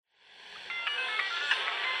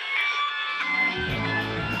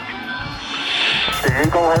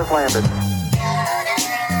Eagle has landed.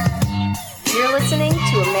 You're listening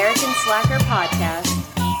to American Slacker Podcast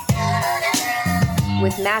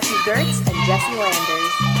with Matthew Gertz and Jesse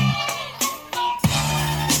Landers.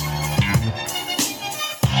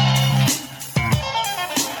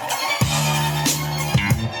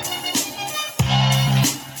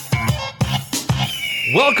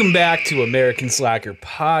 Welcome back to American Slacker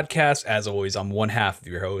Podcast. As always, I'm one half of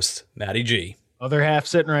your host, Matty G. Other half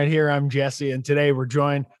sitting right here, I'm Jesse, and today we're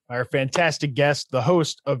joined by our fantastic guest, the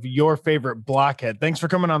host of your favorite Blockhead. Thanks for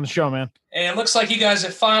coming on the show, man. And it looks like you guys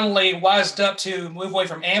have finally wised up to move away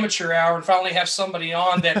from amateur hour and finally have somebody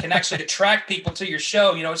on that can actually attract people to your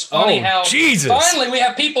show. You know, it's funny how finally we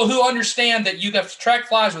have people who understand that you have to attract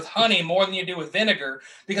flies with honey more than you do with vinegar,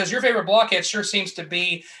 because your favorite Blockhead sure seems to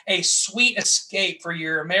be a sweet escape for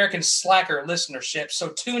your American Slacker listenership. So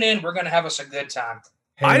tune in. We're going to have us a good time.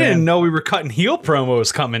 Hey, I didn't know we were cutting heel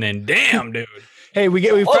promos coming in. Damn, dude. Hey,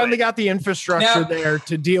 we finally got the infrastructure there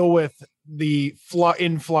to deal with the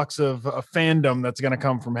influx of fandom that's going to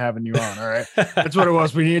come from having you on. All right. That's what it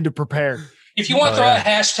was. We needed to prepare. If you want to throw a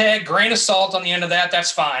hashtag grain of salt on the end of that,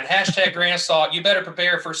 that's fine. Hashtag grain of salt. You better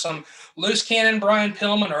prepare for some loose cannon Brian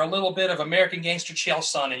Pillman or a little bit of American Gangster Chael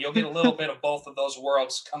Sonnen, and you'll get a little bit of both of those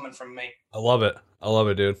worlds coming from me. I love it. I love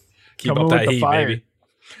it, dude. Keep up that heat, baby.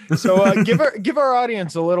 So give our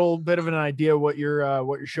audience a little bit of an idea what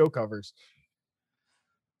your show covers.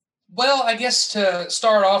 Well, I guess to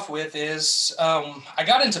start off with is I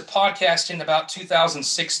got into podcasting about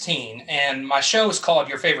 2016, and my show is called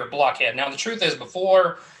Your Favorite Blockhead. Now, the truth is,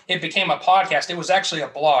 before it became a podcast, it was actually a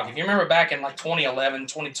blog. If you remember back in like 2011,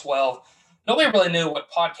 2012, nobody really knew what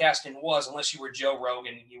podcasting was unless you were Joe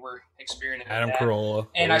Rogan and you were experiencing Adam that. Carolla.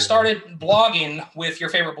 And I started blogging with Your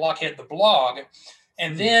Favorite Blockhead, the blog.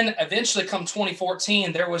 And then eventually come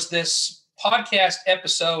 2014, there was this podcast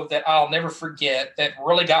episode that I'll never forget that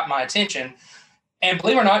really got my attention. And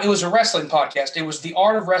believe it or not, it was a wrestling podcast. It was The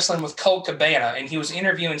Art of Wrestling with Colt Cabana. And he was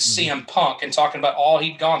interviewing CM Punk and talking about all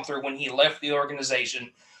he'd gone through when he left the organization.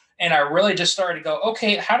 And I really just started to go,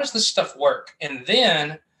 okay, how does this stuff work? And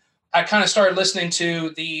then I kind of started listening to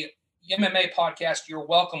the MMA podcast, You're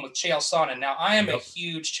Welcome with Chael Sonnen. Now, I am a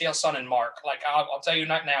huge Chael Sonnen mark. Like, I'll tell you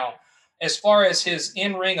right now, as far as his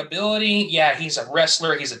in-ring ability, yeah, he's a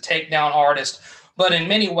wrestler. He's a takedown artist. But in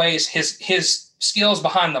many ways, his skills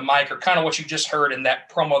behind the mic are kind of what you just heard in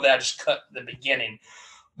that promo that I just cut at the beginning.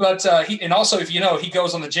 But and also, if you know, he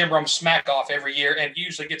goes on the Jim Rome Smack Off every year and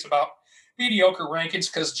usually gets about mediocre rankings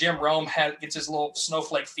because Jim Rome gets his little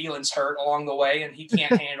snowflake feelings hurt along the way, and he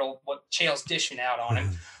can't handle what Chael's dishing out on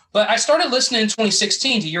him. But I started listening in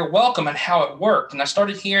 2016 to You're Welcome and how it worked. And I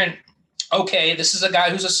started hearing, okay, this is a guy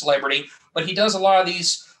who's a celebrity, but he does a lot of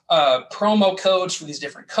these promo codes for these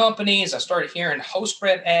different companies. I started hearing host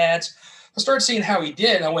spread ads. I started seeing how he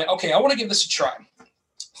did. And I went, okay, I want to give this a try.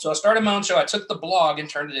 So I started my own show. I took the blog and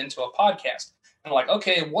turned it into a podcast. I'm like,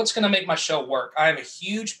 okay, what's going to make my show work? I am a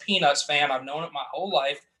huge Peanuts fan. I've known it my whole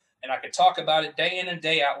life, and I could talk about it day in and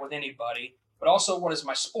day out with anybody. But also, what is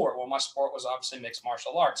my sport? Well, my sport was obviously mixed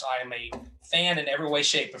martial arts. I am a fan in every way,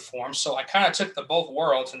 shape, or form. So I kind of took the both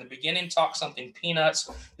worlds. In the beginning, talked something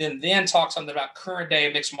Peanuts, then talked something about current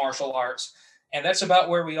day mixed martial arts. And that's about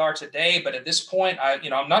where we are today. But at this point,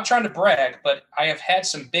 I'm not trying to brag, but I have had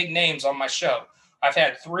some big names on my show. I've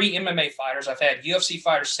had 3 MMA fighters. I've had UFC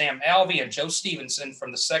fighter Sam Alvey and Joe Stevenson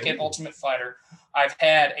from the second Ultimate Fighter. I've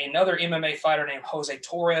had another MMA fighter named Jose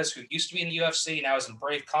Torres, who used to be in the UFC, now is in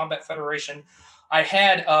Brave Combat Federation. I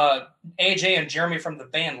had AJ and Jeremy from the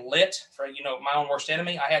band Lit, for My Own Worst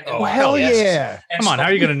Enemy. I had them. Oh, hell yeah. Come on, how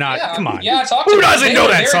are you going to not? Come on. Yeah, who doesn't know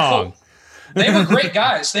that song? Cool. They were great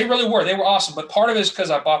guys. They really were. They were awesome. But part of it is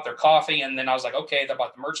because I bought their coffee, and then I was like, okay, they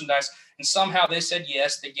bought the merchandise. And somehow they said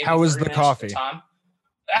yes. They gave How me was the coffee? Time.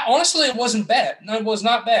 Honestly, it wasn't bad. No, it was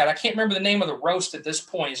not bad. I can't remember the name of the roast at this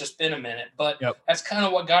point. It's just been a minute. But That's kind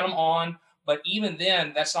of what got them on. But even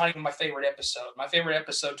then, that's not even my favorite episode. My favorite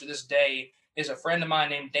episode to this day is a friend of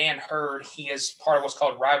mine named Dan Hurd. He is part of what's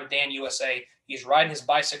called Ride with Dan USA. He's riding his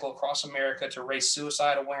bicycle across America to raise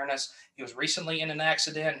suicide awareness. He was recently in an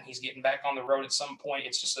accident, and he's getting back on the road at some point.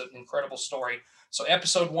 It's just an incredible story. So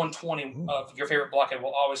episode 120 of Your Favorite Blockhead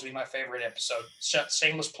will always be my favorite episode.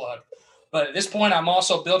 Shameless plug. But at this point, I'm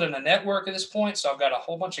also building a network at this point. So I've got a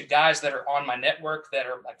whole bunch of guys that are on my network that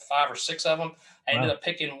are like 5 or 6 of them. I ended up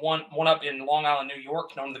picking one up in Long Island, New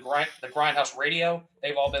York, known the Grindhouse Radio.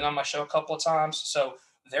 They've all been on my show a couple of times. So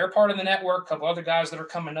they're part of the network, a couple other guys that are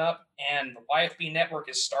coming up. And the YFB network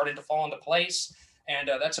is starting to fall into place. And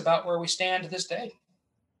that's about where we stand to this day.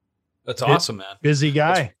 That's awesome, man. Busy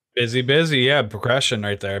guy. Busy. Yeah, progression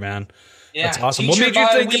right there, man. Yeah, that's awesome. What made you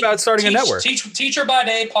think about starting a network? Teacher by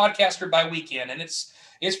day, podcaster by weekend, and it's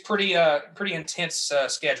pretty intense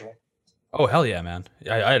schedule. Oh hell yeah, man!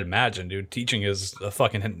 I'd imagine, dude. Teaching is a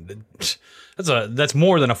fucking that's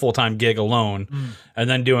more than a full-time gig alone. And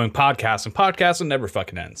then doing podcasting never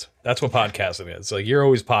fucking ends. That's what podcasting is. Like you're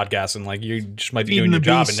always podcasting. Like you just might be doing your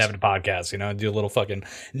job and having a podcast. You know, do a little fucking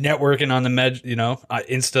networking on the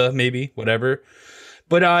Insta maybe, whatever.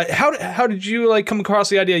 But how did you like come across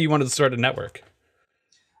the idea you wanted to start a network?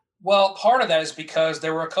 Well, part of that is because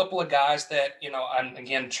there were a couple of guys that, I'm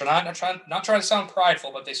again not trying to sound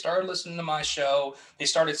prideful, but they started listening to my show. They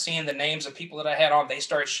started seeing the names of people that I had on. They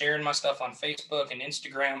started sharing my stuff on Facebook and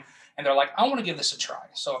Instagram, and they're like, I want to give this a try.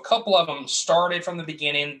 So a couple of them started from the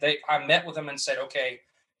beginning. I met with them and said, okay,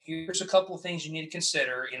 here's a couple of things you need to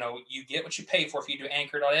consider. You get what you pay for if you do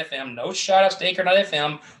Anchor.fm. No shout outs to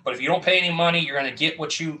Anchor.fm, but if you don't pay any money, you're going to get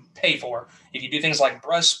what you pay for. If you do things like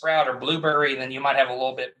Buzzsprout or Blueberry, then you might have a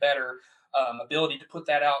little bit better ability to put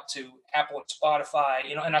that out to Apple and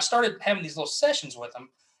Spotify. And I started having these little sessions with them,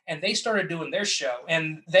 and they started doing their show.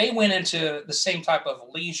 And they went into the same type of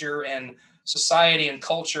leisure and society and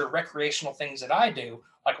culture, recreational things that I do.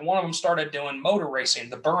 Like one of them started doing motor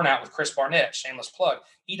racing, the Burnout with Chris Barnett, shameless plug.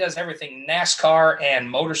 He does everything NASCAR and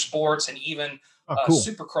motorsports and even cool.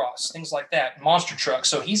 Supercross, things like that, monster trucks.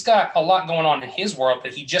 So he's got a lot going on in his world,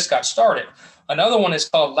 but he just got started. Another one is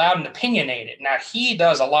called Loud and Opinionated. Now he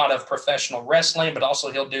does a lot of professional wrestling, but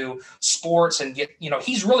also he'll do sports and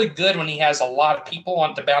he's really good when he has a lot of people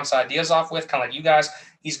on to bounce ideas off with, kind of like you guys.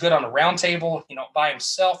 He's good on a round table, by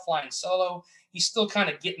himself, flying solo. He's still kind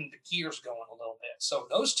of getting the gears going a little bit. So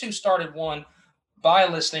those two started one by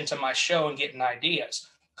listening to my show and getting ideas.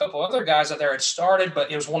 A couple other guys out there had started, but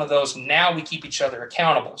it was one of those, now we keep each other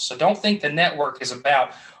accountable. So don't think the network is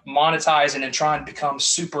about monetizing and trying to become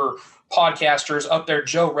super podcasters up there,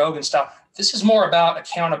 Joe Rogan style. This is more about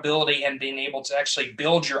accountability and being able to actually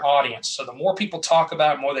build your audience. So the more people talk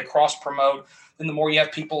about it, the more they cross promote, then the more you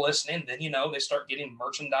have people listening, then, they start getting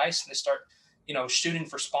merchandise and they start shooting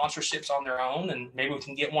for sponsorships on their own, and maybe we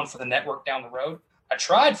can get one for the network down the road. I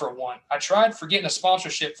tried for one. I tried for getting a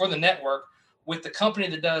sponsorship for the network with the company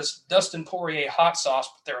that does Dustin Poirier hot sauce,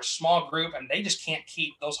 but they're a small group, and they just can't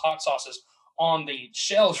keep those hot sauces on the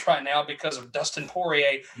shelves right now because of Dustin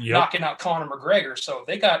Poirier knocking out Conor McGregor. So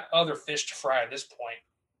they got other fish to fry at this point.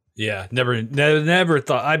 Yeah, never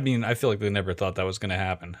thought. I mean, I feel like they never thought that was going to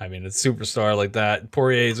happen. I mean, it's a superstar like that.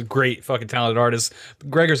 Poirier is a great fucking talented artist.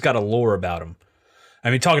 McGregor's got a lore about him.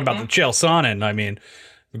 I mean, talking about the Chael Sonnen, I mean,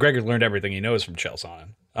 McGregor learned everything he knows from Chael Sonnen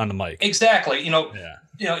on the mic. Exactly.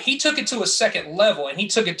 He took it to a second level, and he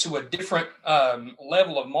took it to a different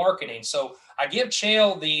level of marketing. So I give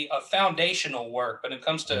Chael the foundational work, but when it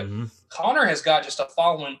comes to Conor has got just a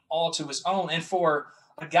following all to his own. And for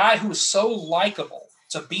a guy who is so likable,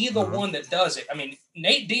 to be the one that does it. I mean,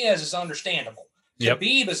 Nate Diaz is understandable.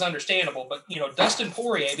 Khabib is understandable, but Dustin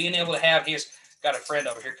Poirier being able to have got a friend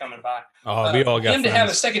over here coming by. Oh, we all got him friends. To have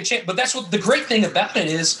a second chance. But that's what the great thing about it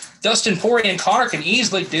is. Dustin Poirier and Conor can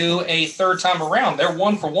easily do a third time around. They're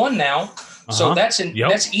 1-for-1 now, so that's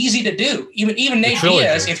easy to do. Even Nate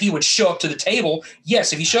Diaz, if he would show up to the table,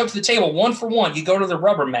 yes, if you show up to the table 1-for-1, you go to the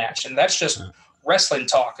rubber match, and that's just wrestling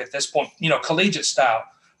talk at this point. Collegiate style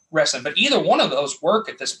wrestling, but either one of those work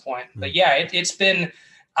at this point. But yeah, it's been.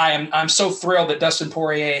 I'm so thrilled that Dustin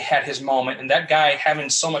Poirier had his moment, and that guy having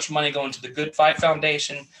so much money going to the Good Fight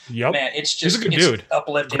Foundation. Man, it's just He's a good dude.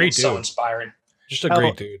 Uplifting, great and so dude. Inspiring. Just a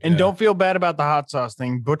great dude. And don't feel bad about the hot sauce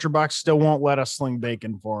thing. ButcherBox still won't let us sling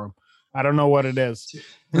bacon for him. I don't know what it is.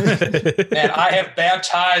 Man, I have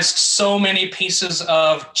baptized so many pieces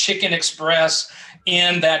of Chicken Express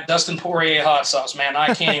in that Dustin Poirier hot sauce, man.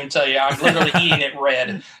 I can't even tell you. I'm literally eating it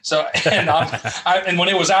red. So, and when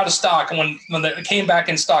it was out of stock, when it came back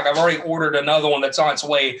in stock, I've already ordered another one that's on its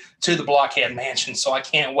way to the Blockhead Mansion. So I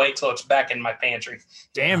can't wait till it's back in my pantry.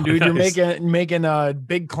 Damn, dude, you're making a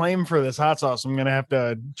big claim for this hot sauce. I'm gonna have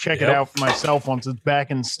to check it out for myself once it's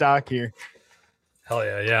back in stock here. Hell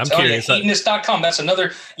yeah, I'm curious. Hedonist.com. That's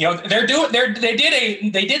another. They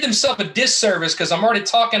did themselves a disservice because I'm already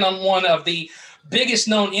talking on one of the biggest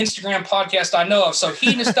known Instagram podcast I know of. So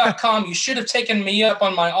hedonist.com, you should have taken me up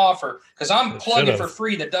on my offer because I'm plugging for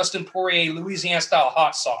free the Dustin Poirier Louisiana style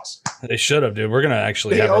hot sauce. They should have, dude. We're gonna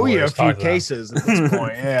actually they owe you a few cases at this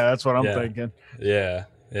point. Yeah, that's what I'm thinking. Yeah.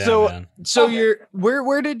 So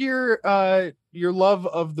where did your love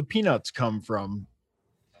of the peanuts come from?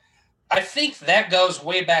 I think that goes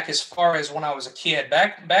way back as far as when I was a kid.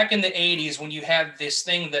 Back in the 80s when you had this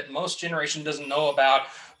thing that most generation doesn't know about,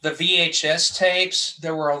 the VHS tapes.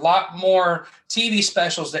 There were a lot more TV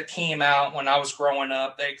specials that came out when I was growing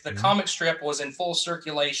up. The comic strip was in full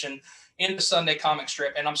circulation in the Sunday comic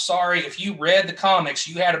strip. And I'm sorry, if you read the comics,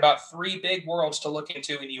 you had about 3 big worlds to look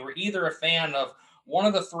into, and you were either a fan of one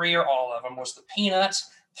of the 3 or all of them. Was the Peanuts,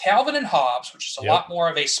 Calvin and Hobbes, which is a lot more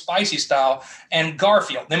of a spicy style, and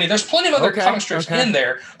Garfield. I mean, there's plenty of other comic strips in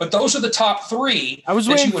there, but those are the top 3. I was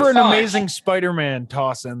waiting for an Amazing Spider-Man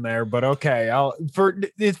toss in there, but okay, I'll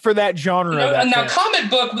for that genre. Now, comic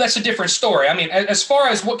book, that's a different story. I mean, as far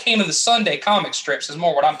as what came in the Sunday comic strips is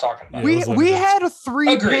more what I'm talking about. We had a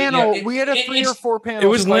 3-panel. We had a 3 or 4 panel. It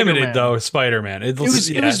was limited though. Spider-Man. It was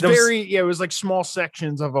it was like small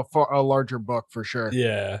sections of a larger book for sure.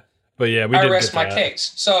 Yeah. But yeah, I rest my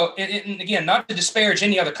case. So, and again, not to disparage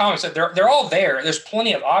any other comics, they're all there. There's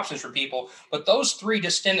plenty of options for people, but those 3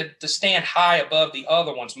 just tended to stand high above the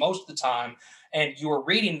other ones most of the time. And you were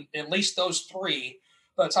reading at least those 3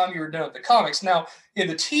 by the time you were done with the comics. Now, in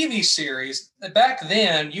the TV series, back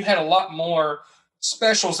then, you had a lot more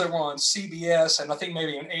specials that were on CBS and I think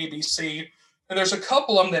maybe on ABC. And there's a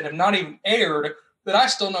couple of them that have not even aired that I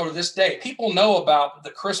still know to this day. People know about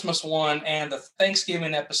the Christmas one and the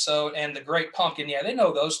Thanksgiving episode and the Great Pumpkin. Yeah, they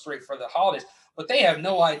know those 3 for the holidays, but they have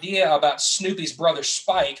no idea about Snoopy's brother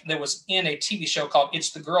Spike that was in a TV show called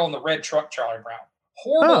It's the Girl in the Red Truck, Charlie Brown.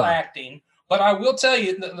 Horrible acting, but I will tell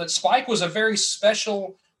you that Spike was a very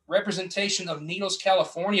special representation of Needles,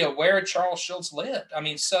 California, where Charles Schultz lived. I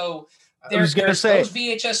mean, so... I was going to say, those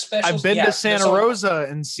VHS specials. I've been to Santa Rosa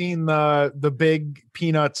and seen the big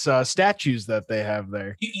Peanuts statues that they have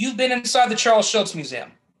there. You've been inside the Charles Schultz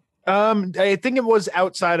Museum. I think it was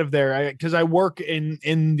outside of there because I work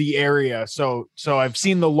in the area. So I've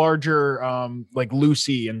seen the larger like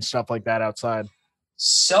Lucy and stuff like that outside.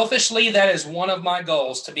 Selfishly, that is one of my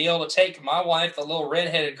goals, to be able to take my wife, the little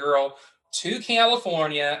redheaded girl, to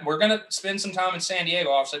California. We're going to spend some time in San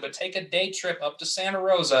Diego, obviously, but take a day trip up to Santa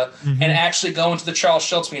Rosa and actually go into the Charles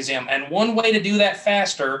Schultz Museum. And one way to do that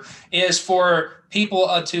faster is for people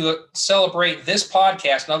to celebrate this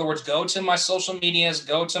podcast. In other words, go to my social medias,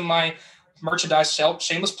 go to my merchandise,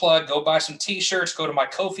 shameless plug, go buy some T-shirts, go to my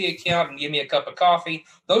Ko-fi account and give me a cup of coffee.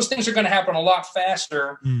 Those things are going to happen a lot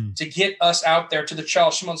faster to get us out there to the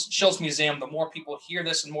Charles Schultz Museum. The more people hear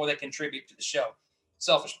this and more they contribute to the show.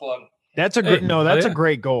 Selfish plug. That's a good a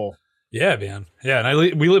great goal. Yeah, man. Yeah,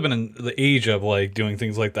 and we live in the age of like doing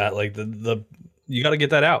things like that. Like the you got to get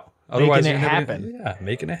that out. Otherwise, making it happen. Yeah,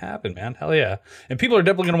 making it happen, man. Hell yeah. And people are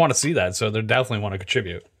definitely going to want to see that, so they definitely want to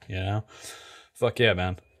contribute. You know, fuck yeah,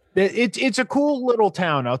 man. It's a cool little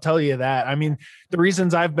town, I'll tell you that. I mean, the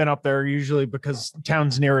reasons I've been up there are usually because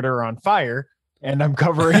towns near it are on fire. And I'm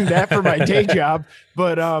covering that for my day job.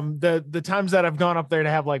 But the times that I've gone up there to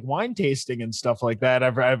have like wine tasting and stuff like that,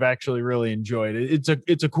 I've actually really enjoyed it.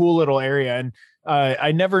 It's a cool little area. And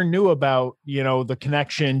I never knew about, the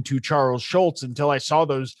connection to Charles Schultz until I saw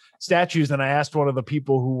those statues. And I asked one of the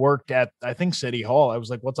people who worked at, I think, City Hall. I was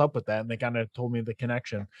like, what's up with that? And they kind of told me the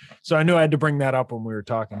connection. So I knew I had to bring that up when we were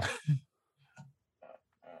talking.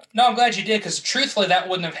 No, I'm glad you did, because truthfully, that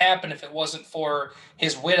wouldn't have happened if it wasn't for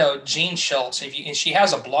his widow, Jean Schultz. And she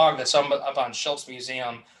has a blog that's up on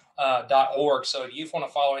schultzmuseum.org. So if you want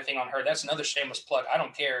to follow anything on her, that's another shameless plug. I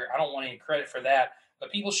don't care. I don't want any credit for that.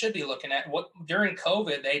 But people should be looking at what during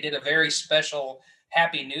COVID, they did a very special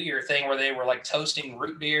Happy New Year thing where they were like toasting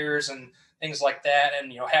root beers and things like that.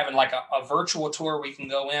 And, having like a virtual tour where you can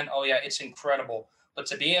go in. Oh, yeah, it's incredible. But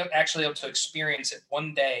to be actually able to experience it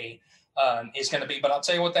one day is going to be, but I'll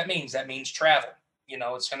tell you what that means. That means travel.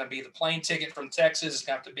 It's going to be the plane ticket from Texas. It's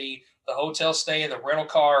going to have to be the hotel stay, the rental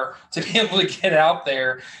car to be able to get out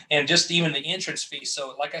there, and just even the entrance fee.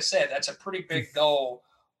 So like I said, that's a pretty big goal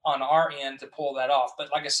on our end to pull that off.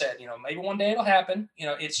 But like I said, maybe one day it'll happen.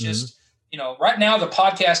 It's just, right now the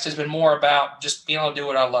podcast has been more about just being able to do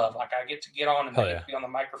what I love. Like I get to get on and be on the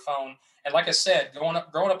microphone. And like I said, growing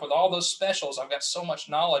up with all those specials, I've got so much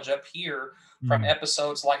knowledge up here from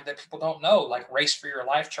episodes like that people don't know, like Race for Your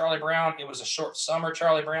Life, Charlie Brown. It was a Short Summer,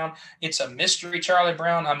 Charlie Brown. It's a Mystery, Charlie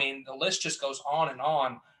Brown. I mean, the list just goes on. And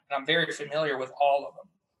I'm very familiar with all of them.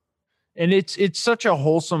 And it's such a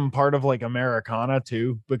wholesome part of like Americana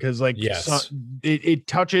too, because like it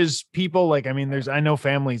touches people. Like, I mean, I know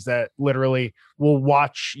families that literally will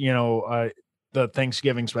watch, the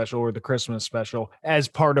Thanksgiving special or the Christmas special as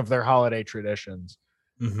part of their holiday traditions.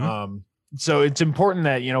 So it's important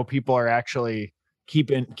that, people are actually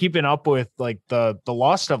keeping up with like the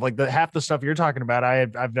lost stuff, like half the stuff you're talking about.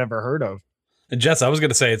 I've never heard of. And Jess, I was going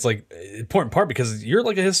to say, it's like important part because you're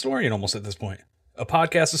like a historian almost at this point, a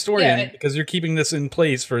podcast historian, because you're keeping this in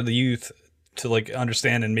place for the youth to like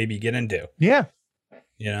understand and maybe get into. Yeah.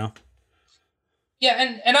 you know?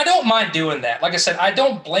 Yeah, and I don't mind doing that. Like I said, I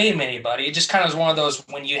don't blame anybody. It just kind of was one of those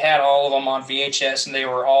when you had all of them on VHS and they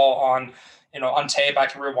were all on, on tape. I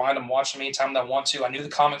could rewind them, watch them anytime I want to. I knew the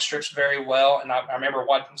comic strips very well, and I remember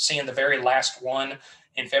seeing the very last one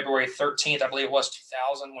in February 13th, I believe it was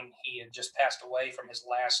 2000, when he had just passed away from his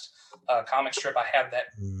last comic strip. I had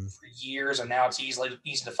that for years, and now it's easy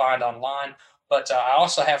to find online. But I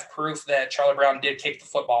also have proof that Charlie Brown did kick the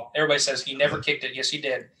football. Everybody says he never kicked it. Yes, he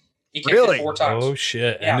did. He kicked it 4 times. Oh,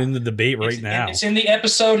 shit. Yeah. And in the debate now. It's in the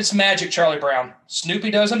episode. It's Magic Charlie Brown.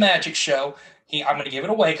 Snoopy does a magic show. I'm going to give it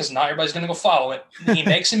away because not everybody's going to go follow it. He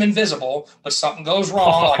makes him invisible, but something goes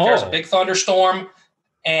wrong. Like there's a big thunderstorm,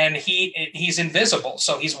 and he's invisible.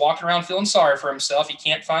 So he's walking around feeling sorry for himself. He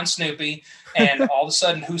can't find Snoopy. And all of a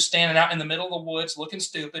sudden, who's standing out in the middle of the woods looking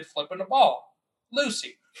stupid, flipping the ball?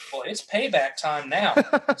 Lucy. Well, it's payback time now.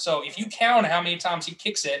 So if you count how many times he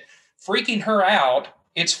kicks it, freaking her out,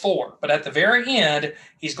 it's 4. But at the very end,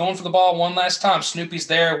 he's going for the ball one last time. Snoopy's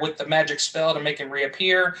there with the magic spell to make him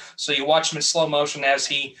reappear. So you watch him in slow motion as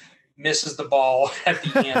he misses the ball at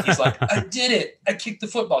the end. He's like, I did it. I kicked the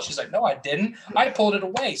football. She's like, no, I didn't. I pulled it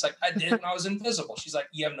away. He's like, I did it when I was invisible. She's like,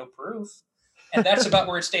 you have no proof. And that's about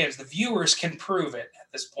where it stands. The viewers can prove it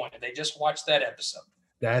at this point. They just watched that episode.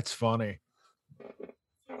 That's funny.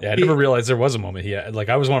 Yeah, I never realized there was a moment he had. Like,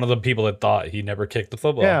 I was one of the people that thought he never kicked the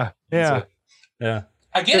football. Yeah. Yeah.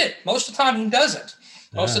 I get it. Most of the time, he doesn't.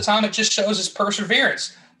 Most of the time, it just shows his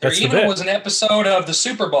perseverance. There even was an episode of the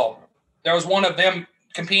Super Bowl. There was one of them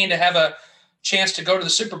competing to have a chance to go to the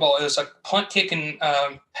Super Bowl. It was a punt kicking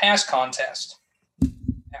pass contest.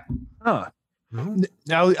 Yeah. Huh.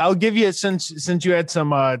 Now I'll give you, since you had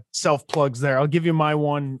some self plugs there, I'll give you my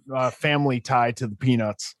one family tie to the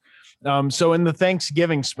Peanuts. So in the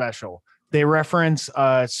Thanksgiving special, they reference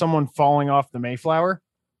someone falling off the Mayflower.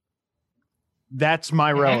 That's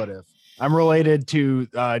my relative. I'm related to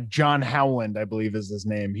John Howland, I believe is his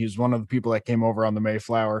name. He's one of the people that came over on the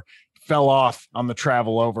Mayflower, fell off on the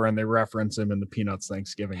travel over, and they reference him in the Peanuts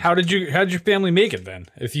Thanksgiving. How did your family make it then?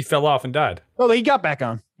 If he fell off and died? Well, he got back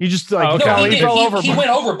on. He just he went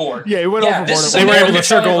overboard. Yeah, he went overboard. They were able to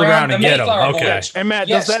circle around and get him. Okay. And Matt,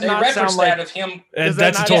 does that not sound like of him?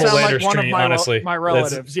 That's a total Landers treat, honestly. My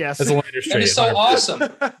relatives, yes. That's a Landers treat. That is so awesome.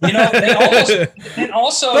 They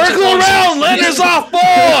almost circle around, Landers off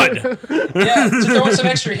board. Yeah, to throw in some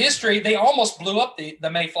extra history, they almost blew up the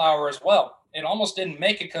Mayflower as well. It almost didn't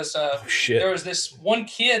make it because there was this one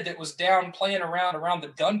kid that was down playing around the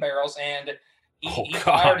gun barrels, and he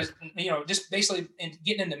fired his, just basically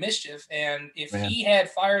getting into mischief. And if he had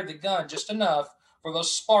fired the gun just enough for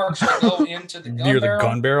those sparks to go into the gun near barrel, the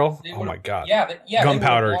gun barrel, oh my god,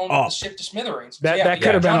 gunpowder, the ship to smithereens. That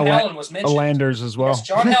could have been a Landers as well. Yes,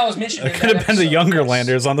 John Howland was mentioned. It could have been the younger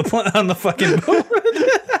Landers on the fucking boat.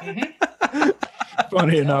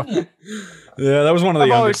 Funny enough. Yeah, that was one of the.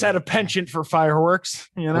 I've always had a penchant for fireworks.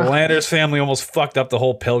 The Landers family almost fucked up the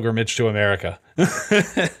whole pilgrimage to America.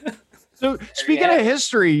 So speaking of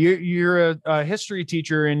history, you're a history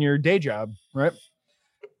teacher in your day job, right?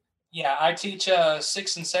 Yeah, I teach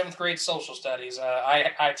 6th and 7th grade social studies.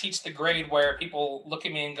 I teach the grade where people look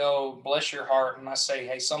at me and go, "Bless your heart," and I say,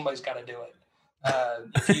 "Hey, somebody's got to do it."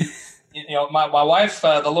 My wife,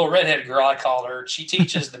 the little redheaded girl, I call her, she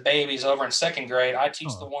teaches the babies over in 2nd grade. I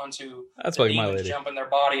teach the ones who jump in their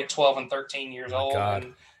body at 12 and 13 years old. God.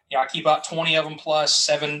 And I keep about 20 of them plus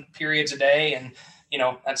 7 periods a day. And,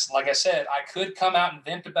 that's like I said, I could come out and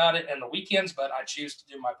vent about it in the weekends, but I choose to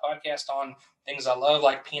do my podcast on things I love,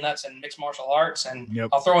 like Peanuts and mixed martial arts. And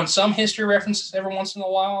I'll throw in some history references every once in a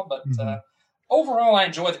while. But overall, I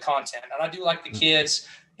enjoy the content. And I do like the kids.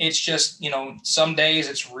 It's just, some days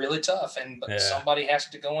it's really tough, but somebody has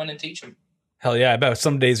to go in and teach them. Hell yeah. I bet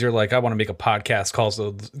some days you're like, I want to make a podcast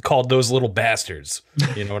called Those Little Bastards.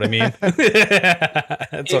 You know what I mean?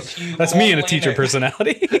 That's me in a teacher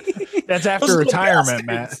personality. That's after retirement,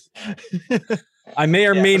 Matt. I may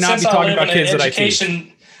or may not be talking about kids that I teach.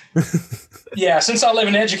 Yeah, since I live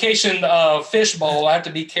in education fishbowl, I have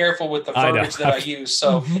to be careful with the verbiage that I use.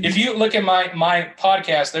 So if you look at my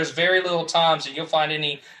podcast, there's very little times that you'll find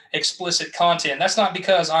any explicit content. That's not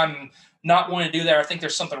because I'm not wanting to do that. I think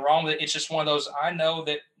there's something wrong with it. It's just one of those, I know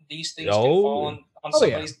that these things can fall on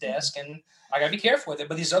somebody's desk, and I got to be careful with it.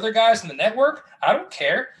 But these other guys in the network, I don't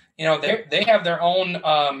care. They have their own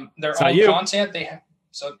content. They have.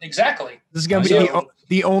 So exactly. This is going to be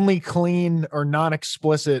the only clean or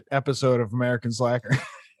non-explicit episode of American Slacker.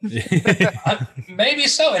 Maybe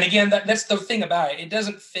so. And again, that's the thing about it. It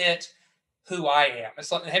doesn't fit who I am.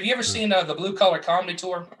 It's like, have you ever seen the Blue Collar Comedy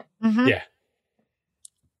Tour? Yeah.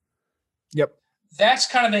 Yep. that's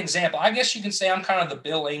kind of an example. I guess you can say I'm kind of the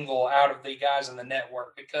Bill Engvall out of the guys in the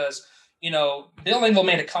network because, Bill Engvall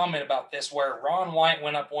made a comment about this where Ron White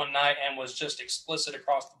went up one night and was just explicit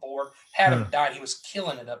across the board, had him died. He was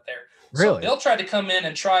killing it up there. Really? So Bill tried to come in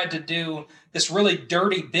and tried to do this really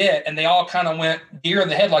dirty bit, and they all kind of went deer in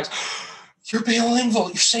the headlights. You're Bill Engvall.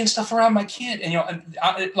 You're saying stuff around my kid. And,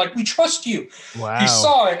 we trust you. Wow. He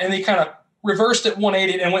saw it, and he kind of reversed it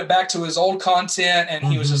 180 and went back to his old content, and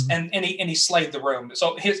he was just and he slayed the room.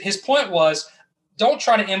 So his point was, don't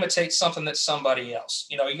try to imitate something that's somebody else.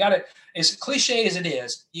 You got to, as cliche as it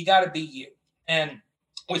is, you got to be you. And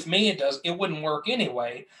with me, it wouldn't work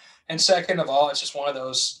anyway. And second of all, it's just one of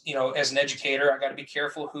those, as an educator, I got to be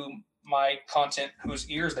careful whose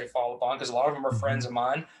ears they fall upon, because a lot of them are friends of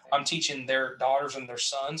mine. I'm teaching their daughters and their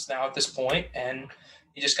sons now at this point, and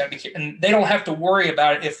you just got to be careful. And they don't have to worry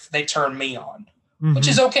about it if they turn me on, which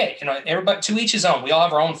is okay. Everybody, to each his own. We all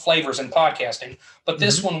have our own flavors in podcasting, but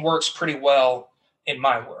this one works pretty well in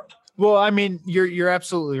my world. Well, I mean, you're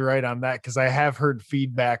absolutely right on that, because I have heard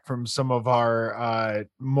feedback from some of our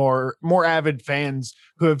more avid fans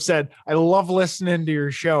who have said, I love listening to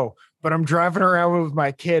your show, but I'm driving around with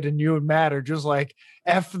my kid and you and Matt are just like,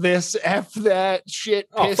 F this, F that shit.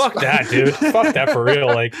 Oh, fuck that, dude. Fuck that for real.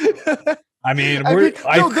 Like, I mean, they're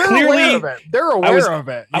aware of it. They're aware of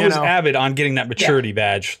it. I was avid on getting that maturity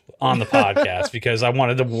badge on the podcast because I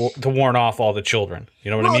wanted to warn off all the children.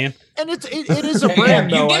 You know what I mean? And it is a brand.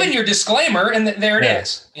 You've given your disclaimer, and there it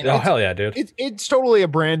is. Oh, hell yeah, dude. It's totally a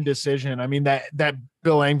brand decision. I mean, that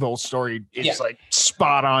Bill Engvall story is like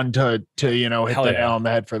spot on to hit the nail on the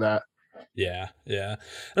head for that. Yeah.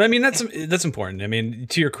 And I mean, that's important. I mean,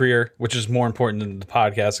 to your career, which is more important than the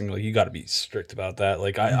podcasting, like, you got to be strict about that.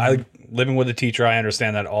 Like, I living with a teacher, I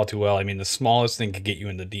understand that all too well. I mean, the smallest thing could get you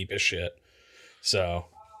in the deepest shit. So,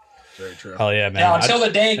 very true. Hell yeah, man. Now, until the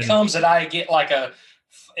day comes that I get like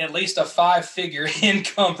at least a 5-figure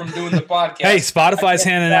income from doing the podcast. Hey, Spotify's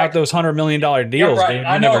handing out those $100 million deals, right. dude.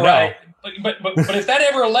 I know, right? But if that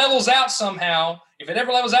ever levels out somehow,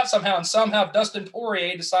 and somehow Dustin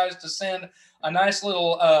Poirier decides to send a nice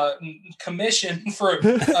little commission for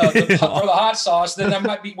the hot sauce, then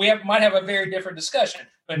we might have a very different discussion.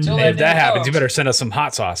 But until if that happens, you better send us some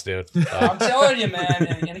hot sauce, dude. I'm telling you,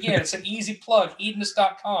 man. And again, it's an easy plug.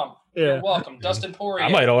 Hedonist.com. Yeah. You're welcome, Dustin Poirier. I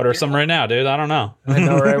might order some right now, dude. I don't know. I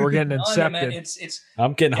know, right? We're getting incepted.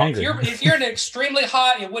 I'm getting hungry. If you're an extremely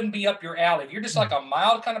hot, it wouldn't be up your alley. If you're just like a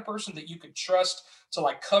mild kind of person that you could trust to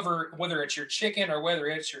like cover, whether it's your chicken or whether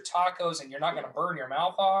it's your tacos, and you're not going to burn your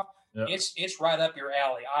mouth off, it's right up your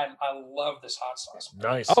alley. I love this hot sauce.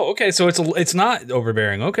 Nice. Oh, okay. So it's not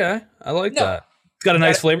overbearing. Okay, I like that. It's got a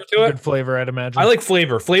nice flavor to it. Good flavor, I'd imagine. I like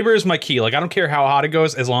flavor. Flavor is my key. Like, I don't care how hot it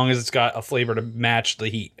goes, as long as it's got a flavor to match the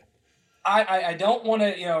heat. I don't want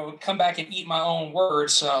to come back and eat my own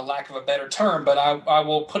words, lack of a better term, but I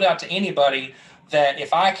will put out to anybody that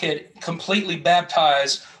if I could completely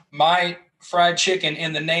baptize my fried chicken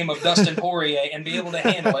in the name of Dustin Poirier and be able to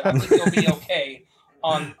handle it, I think it'll be okay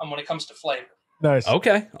on when it comes to flavor. Nice.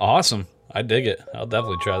 Okay, awesome. I dig it. I'll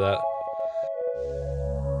definitely try that.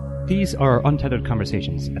 These are untethered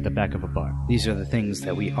conversations at the back of a bar. These are the things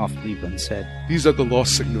that we oft leave unsaid. These are the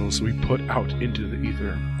lost signals we put out into the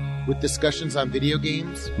ether. With discussions on video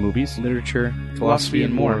games, movies, literature, philosophy,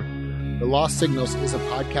 and more. The Lost Signals is a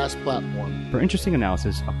podcast platform for interesting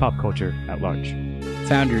analysis of pop culture at large.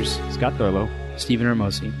 Founders Scott Thurlow, Stephen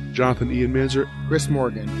Hermosi, Jonathan Ian Manzer, Chris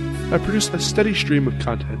Morgan. I produce a steady stream of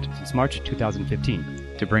content since March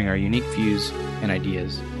 2015 to bring our unique views and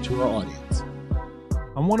ideas to our audience.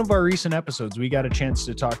 On one of our recent episodes, we got a chance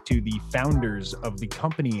to talk to the founders of the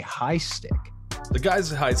company High Stick. The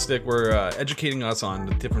guys at High Stick were educating us on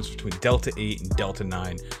the difference between Delta 8 and Delta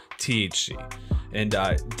 9 THC. And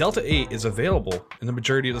Delta 8 is available in the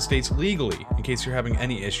majority of the states legally, in case you're having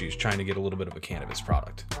any issues trying to get a little bit of a cannabis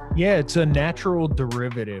product. Yeah, it's a natural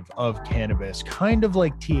derivative of cannabis, kind of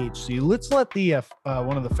like THC. Let's let the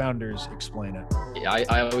one of the founders explain it. Yeah,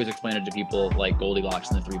 I always explain it to people like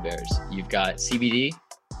Goldilocks and the Three Bears. You've got CBD,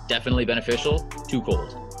 definitely beneficial, too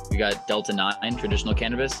cold. We got Delta 9, traditional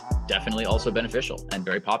cannabis, definitely also beneficial and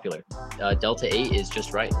very popular. Delta 8 is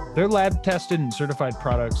just right. Their lab tested and certified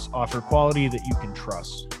products offer quality that you can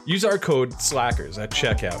trust. Use our code SLACKERS at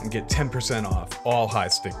checkout and get 10% off all High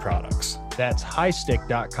Stick products. That's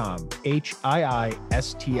highstick.com,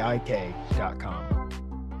 HIISTIK.com.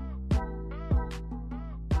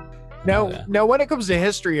 Now, when it comes to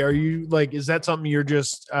history, are you like, is that something you're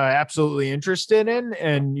just absolutely interested in,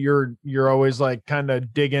 and you're always like kind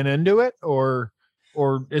of digging into it, or?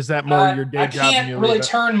 or is that more your day I job? can't really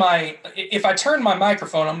turn if I turn my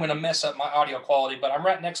microphone, I'm going to mess up my audio quality, but I'm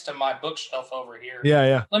right next to my bookshelf over here.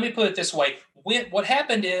 Yeah. Let me put it this way. What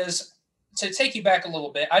happened is, to take you back a little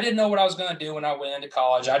bit, I didn't know what I was going to do when I went into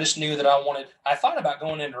college. I just knew that I thought about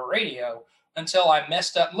going into radio until I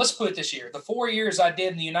messed up. Let's put it this year. The 4 years I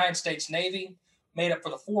did in the United States Navy made up for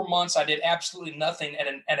the 4 months I did absolutely nothing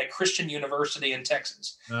at a Christian university in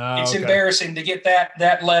Texas. It's embarrassing to get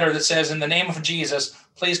that letter that says, "In the name of Jesus,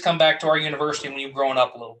 please come back to our university when you've grown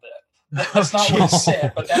up a little bit." That's not what it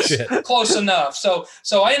said, but that's close enough. So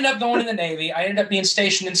I ended up going to the Navy. I ended up being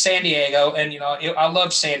stationed in San Diego, and I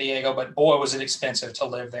loved San Diego, but boy, was it expensive to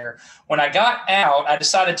live there. When I got out, I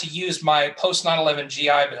decided to use my post 9/11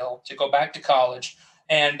 GI Bill to go back to college.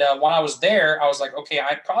 And when I was there, I was like, okay,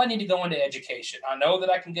 I probably need to go into education. I know that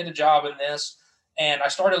I can get a job in this. And I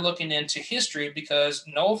started looking into history because,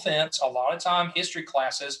 no offense, a lot of time history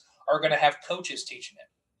classes are going to have coaches teaching it.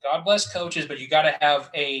 God bless coaches, but you got to have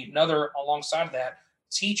another alongside of that,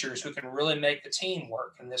 teachers who can really make the team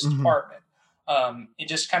work in this department. It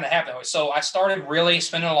just kind of happened. So I started really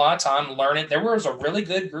spending a lot of time learning. There was a really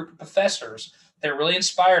good group of professors that really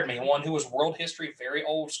inspired me. One who was world history, very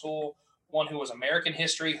old school. One who was American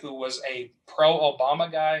history, who was a pro-Obama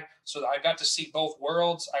guy. So I got to see both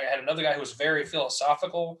worlds. I had another guy who was very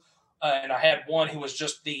philosophical. And I had one who was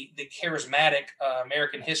just the charismatic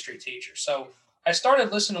American history teacher. So I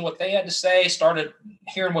started listening to what they had to say, started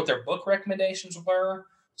hearing what their book recommendations were.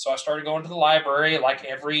 So I started going to the library like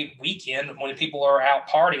every weekend when people are out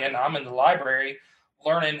partying. I'm in the library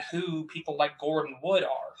learning who people like Gordon Wood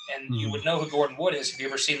are. And you would know who Gordon Wood is if you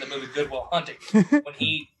ever seen the movie Good Will Hunting. When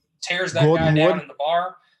he tears that guy down in the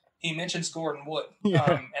bar, he mentions Gordon Wood.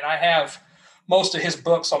 And I have most of his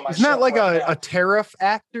books on my shelf. Isn't that like a tariff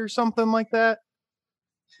act or something like that?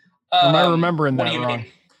 Am I remembering that wrong?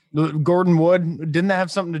 Gordon Wood, didn't that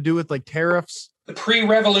have something to do with like tariffs? The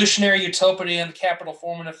pre-revolutionary utopia and the capital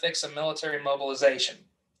forming a fix of military mobilization.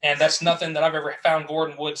 And that's nothing that I've ever found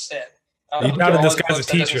Gordon Wood said. You doubted this guy's a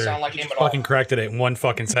teacher. Like you fucking corrected it in one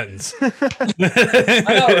fucking sentence. I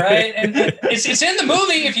know, right? And it's in the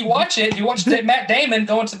movie. If you watch it, you watch Matt Damon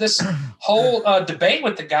go into this whole debate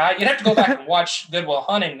with the guy. You'd have to go back and watch Good Will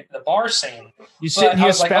Hunting, the bar scene. You sitting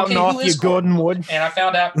here spouting off your Gordon Wood, and I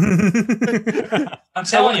found out. I'm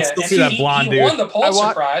telling you, see that blonde he won the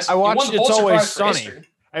Pulitzer Prize. I watched It's Always Sunny.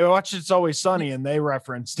 I watched It's Always Sunny, and they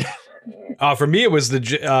referenced it. For me, it was the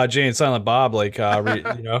Jay and Silent Bob, like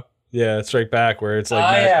you know. Yeah, Straight Back, where it's like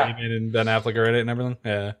Matt Damon and Ben Affleck are in it and everything.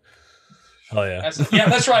 Yeah. Oh, yeah.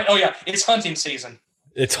 That's right. Oh, yeah. It's hunting season.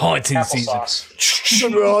 It's hunting Applesauce.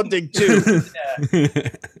 season. We're hunting, too.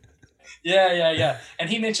 Yeah. And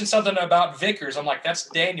he mentioned something about Vickers. I'm like, that's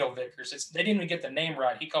Daniel Vickers. They didn't even get the name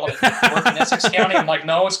right. He called it Work in Essex County. I'm like,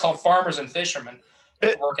 no, it's called Farmers and Fishermen.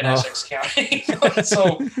 Work in Essex County.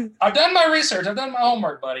 So I've done my research. I've done my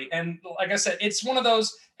homework, buddy. And like I said, it's one of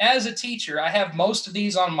those, as a teacher, I have most of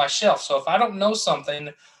these on my shelf. So if I don't know something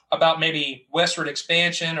about maybe westward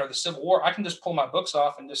expansion or the Civil War, I can just pull my books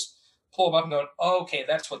off and just pull them up and go, oh, okay,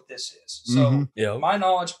 that's what this is. So my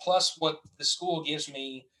knowledge plus what the school gives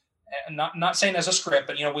me, not saying as a script,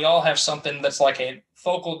 but, we all have something that's like a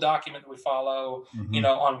focal document that we follow,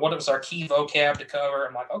 on what was our key vocab to cover.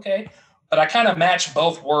 I'm like, okay. But I kind of match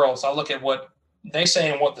both worlds. I look at what they say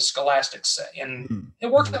and what the scholastics say. And it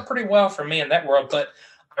works out pretty well for me in that world. But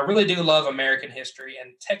I really do love American history.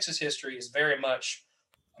 And Texas history is very much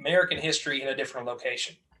American history in a different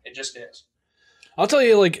location. It just is. I'll tell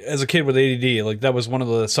you, like, as a kid with ADD, like, that was one of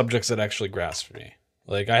the subjects that actually grasped me.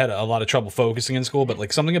 Like, I had a lot of trouble focusing in school, but,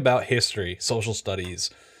 like, something about history, social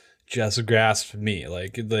studies, just grasped me,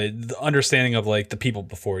 like the understanding of like the people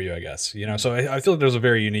before you, I guess, so I feel like there's a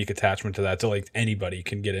very unique attachment to that, to like anybody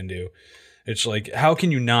can get into. It's like, how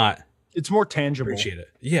can you not, it's more tangible, appreciate it?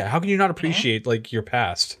 Yeah. How can you not appreciate like your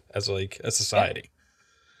past as like a society?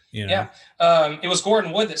 It was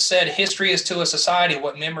Gordon Wood that said history is to a society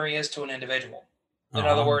what memory is to an individual. In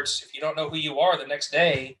other words, if you don't know who you are the next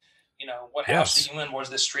day, what house are you in? Where's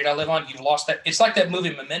this street I live on? You lost that. It's like that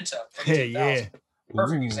movie Memento from 2000.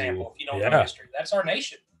 Perfect example. If you don't know history, that's our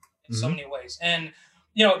nation in so many ways. And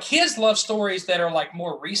kids love stories that are like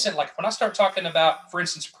more recent. Like when I start talking about, for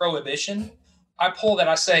instance, prohibition, I pull that.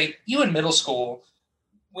 I say, you in middle school,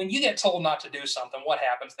 when you get told not to do something, what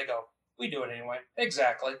happens? They go, we do it anyway.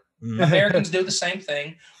 Exactly. Americans do the same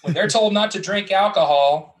thing. When they're told not to drink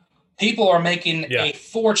alcohol, people are making a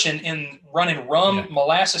fortune in running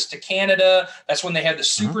molasses to Canada. That's when they had the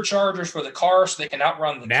superchargers for the car so they can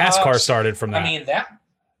outrun the NASCAR cops. Started from that. I mean,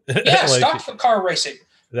 like, stock car racing.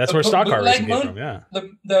 That's where stock car racing came from,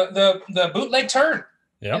 The bootleg turn.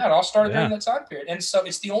 Yep. Yeah, it all started Yeah. during that time period. And so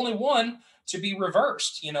it's the only one to be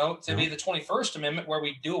reversed, to be the 21st Amendment where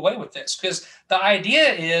we do away with this. Because the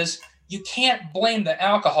idea is you can't blame the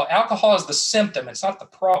alcohol. Alcohol is the symptom. It's not the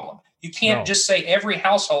problem. You can't just say every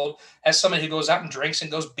household has somebody who goes out and drinks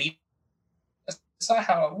and goes beat. That's not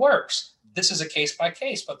how it works. This is a case by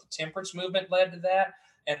case, but the temperance movement led to that.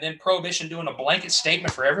 And then prohibition doing a blanket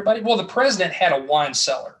statement for everybody. Well, the president had a wine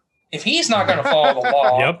cellar. If he's not going to follow the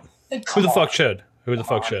law, Yep. then Who the come fuck on. should? Who the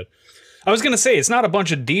fuck should? I was gonna say it's not a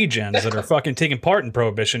bunch of degens that are fucking taking part in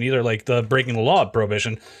prohibition, either like the breaking the law of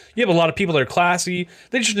prohibition. You have a lot of people that are classy.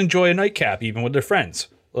 They just enjoy a nightcap even with their friends.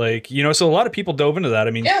 Like, so a lot of people dove into that.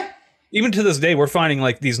 I mean, even to this day, we're finding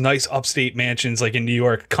like these nice upstate mansions like in New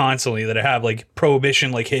York constantly that have like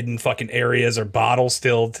prohibition, like hidden fucking areas or bottles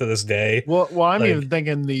still to this day. Well, I'm Like- even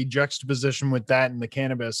thinking the juxtaposition with that and the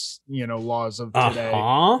cannabis, laws of today.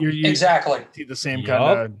 Uh-huh. You Exactly. see the same Yup.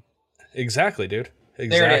 kind of. Exactly, dude.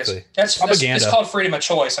 There it Exactly. is. That's propaganda. it's called freedom of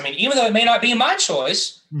choice. I mean, even though it may not be my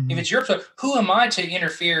choice, Mhm. if it's your choice, who am I to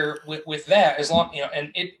interfere with that? As long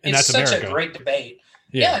and And it's that's such America. a great debate.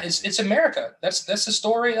 Yeah. Yeah, it's America. That's the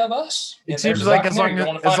story of us. It And seems there's a like as documentary. You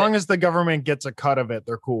long wanna find as the government gets a cut of it,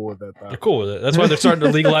 they're cool with it. Though. They're cool with it. That's why they're starting to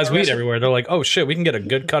legalize weed everywhere. They're like, oh shit, we can get a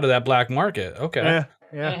good cut of that black market. Okay. Yeah,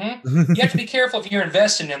 yeah. You have to be careful if you're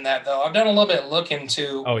investing in that, though. I've done a little bit of look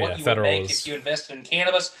into Oh, what yeah, you would federal make is- if you invested in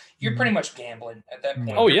cannabis. You're pretty much gambling at that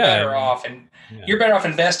point. Oh, You're yeah. better off, and Yeah. you're better off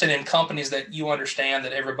investing in companies that you understand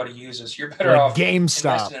that everybody uses. You're better Like off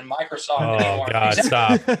GameStop. investing in Microsoft. Oh than you are. god,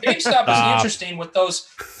 Exactly. stop. GameStop is Stop. interesting with those.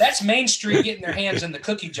 That's Main Street getting their hands in the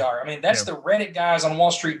cookie jar. I mean, that's the Reddit guys on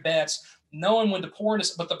Wall Street Bets knowing when to pour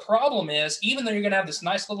this. But the problem is, even though you're going to have this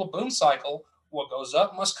nice little boom cycle, what goes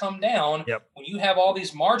up must come down. Yep. When you have all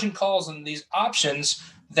these margin calls and these options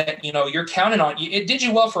that you're counting on, it did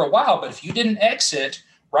you well for a while. But if you didn't exit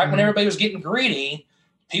right when everybody was getting greedy,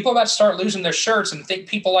 people about to start losing their shirts and think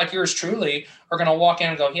people like yours truly are going to walk in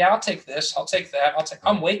and go, yeah, I'll take this, I'll take that,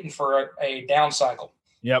 I'm waiting for a down cycle.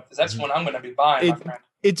 Yep. 'Cause that's when I'm going to be buying, my friend.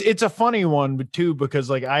 It's a funny one too, because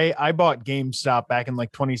like I bought GameStop back in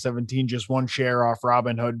like 2017, just one share off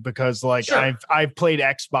Robinhood, because like Sure. I've played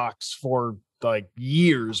Xbox for like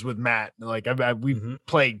years with Matt. Like we've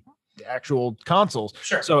played actual consoles.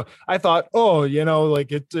 Sure. So I thought,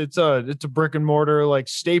 like it's a brick and mortar like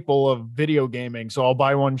staple of video gaming. So I'll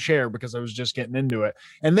buy one share because I was just getting into it.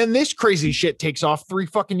 And then this crazy shit takes off 3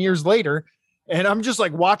 fucking years later. And I'm just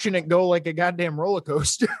like watching it go like a goddamn roller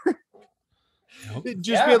coaster. It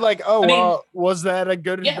just Yeah. be like, oh, I mean- well, was that a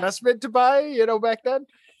good Yeah. investment to buy, back then?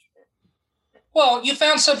 Well, you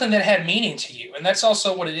found something that had meaning to you, and that's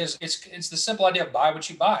also what it is. It's the simple idea of buy what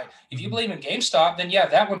you buy. If you believe in GameStop, then yeah,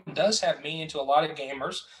 that one does have meaning to a lot of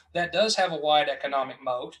gamers. That does have a wide economic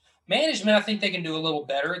moat. Management, I think they can do a little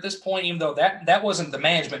better at this point, even though that wasn't the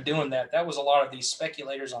management doing that. That was a lot of these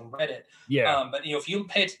speculators on Reddit. Yeah. But if you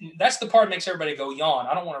pay, that's the part that makes everybody go yawn.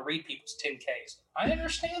 I don't want to read people's 10Ks. I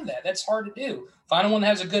understand that. That's hard to do. Find one that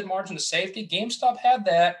has a good margin of safety. GameStop had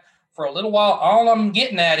that for a little while. All I'm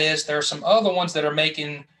getting at is there are some other ones that are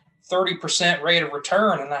making 30% rate of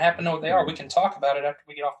return, and I happen to know what they are. We can talk about it after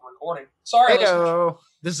we get off the recording. Sorry, listeners. Heyo.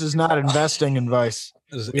 This is not investing advice.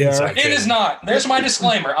 This is Yeah. inside It is trading. not. There's my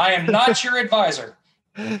disclaimer. I am not your advisor.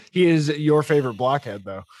 He is your favorite blockhead,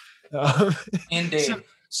 though. Indeed.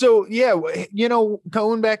 So yeah,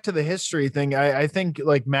 going back to the history thing, I think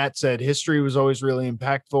like Matt said, history was always really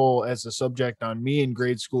impactful as a subject on me in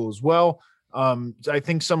grade school as well. I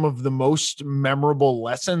think some of the most memorable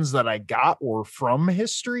lessons that I got were from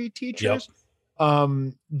history teachers.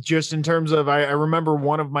 Just in terms of, I remember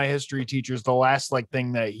one of my history teachers, the last like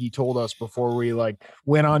thing that he told us before we like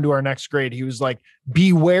went on to our next grade, he was like,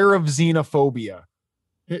 beware of xenophobia.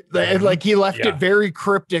 And like he left Yeah. it very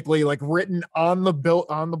cryptically, like written on the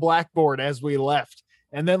blackboard as we left.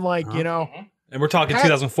 And then like, Mhm. And we're talking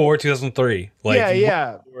 2004, 2003. Like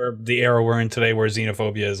yeah. Where the era we're in today where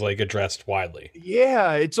xenophobia is like addressed widely.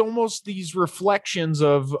 Yeah, it's almost these reflections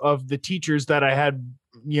of the teachers that I had,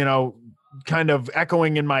 kind of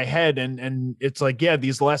echoing in my head, and it's like, yeah,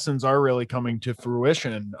 these lessons are really coming to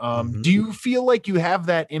fruition. Do you feel like you have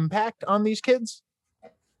that impact on these kids?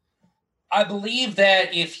 I believe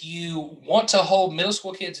that if you want to hold middle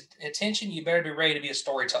school kids' attention, you better be ready to be a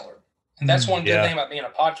storyteller. And that's one good Yeah. thing about being a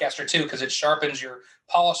podcaster too, because it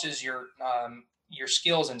polishes your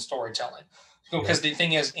skills in storytelling. Because the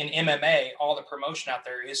thing is, in MMA, all the promotion out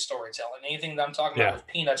there is storytelling. Anything that I'm talking about with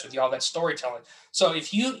Peanuts with y'all, that's storytelling. So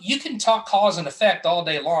if you can talk cause and effect all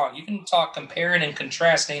day long, you can talk comparing and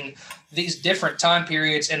contrasting these different time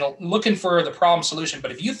periods and looking for the problem solution.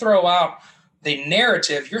 But if you throw out the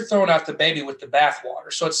narrative, you're throwing out the baby with the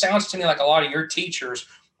bathwater. So it sounds to me like a lot of your teachers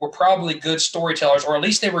were probably good storytellers, or at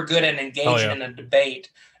least they were good at engaging in a debate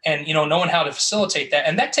and, knowing how to facilitate that.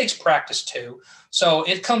 And that takes practice too. So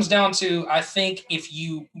it comes down to, I think, if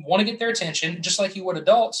you want to get their attention, just like you would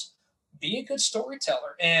adults, be a good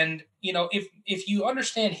storyteller. And, if you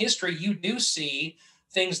understand history, you do see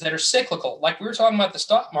things that are cyclical. Like we were talking about the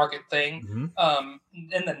stock market thing.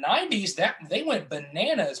 In the 90s, that they went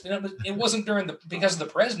bananas. It wasn't because of the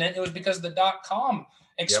president. It was because of the .com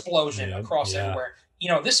explosion across everywhere.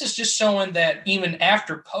 This is just showing that even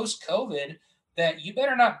after post-COVID, that you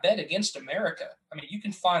better not bet against America. I mean, you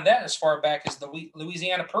can find that as far back as the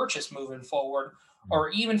Louisiana Purchase moving forward, or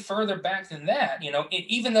even further back than that.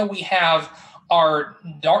 Even though we have our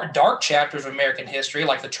dark chapters of American history,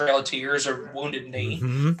 like the Trail of Tears or Wounded Knee,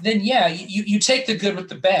 then you take the good with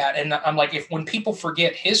the bad. And I'm like, when people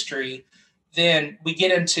forget history, then we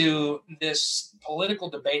get into this political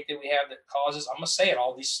debate that we have that causes, I'm going to say it,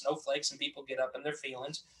 all these snowflakes, and people get up in their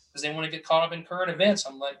feelings because they want to get caught up in current events.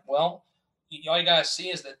 I'm like, well, all you got to see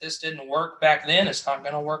is that this didn't work back then. It's not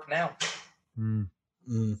going to work now.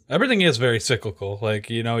 Everything is very cyclical. Like,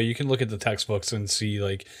 you can look at the textbooks and see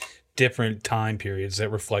like different time periods that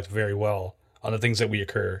reflect very well on the things that we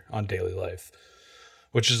occur on daily life,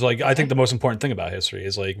 which is like, I think the most important thing about history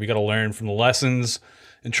is like, we got to learn from the lessons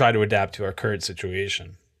and try to adapt to our current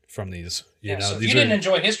situation from these, So if you didn't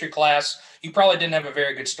enjoy history class, you probably didn't have a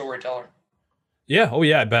very good storyteller. Yeah. Oh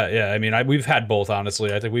yeah, I bet. Yeah. I mean, we've had both,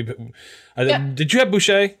 honestly. I think did you have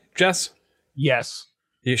Boucher, Jess? Yes.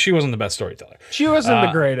 Yeah, she wasn't the best storyteller. She wasn't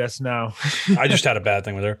the greatest, no. I just had a bad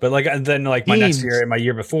thing with her. But then my next year and my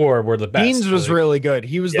year before were the best. Deans was really good.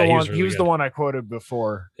 He was the one. He was the one I quoted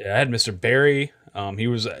before. Yeah, I had Mr. Barry. He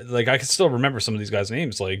was like, I can still remember some of these guys'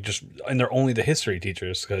 names, like and they're only the history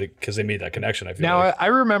teachers because they made that connection. I feel like. I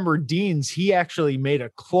remember Deans. He actually made a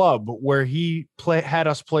club where he had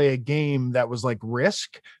us play a game that was like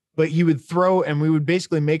Risk. But he would throw, and we would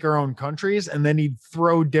basically make our own countries, and then he'd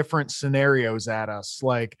throw different scenarios at us,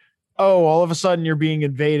 like, oh, all of a sudden you're being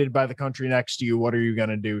invaded by the country next to you. What are you going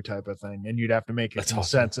to do, type of thing? And you'd have to make a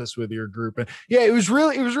consensus with your group. And yeah, it was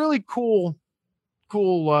really cool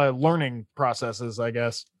learning processes, I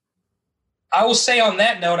guess. I will say on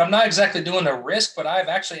that note, I'm not exactly doing a Risk, but I've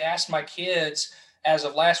actually asked my kids as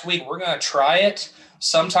of last week, we're going to try it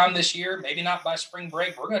sometime this year, maybe not by spring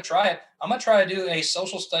break. We're going to try it. I'm going to try to do a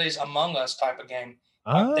social studies Among Us type of game.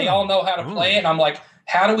 They all know how to play it. And I'm like,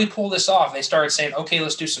 how do we pull this off? And they started saying, okay,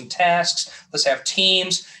 let's do some tasks. Let's have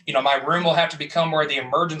teams. My room will have to become where the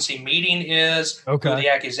emergency meeting is, who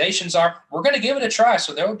the accusations are. We're going to give it a try.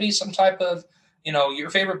 So there will be some type of,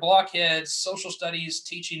 your favorite blockheads, social studies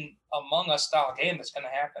teaching Among Us style game that's going to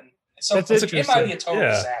happen. So it might be a total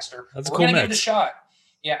disaster. We're going to give it a shot.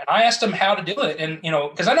 Yeah, and I asked them how to do it, and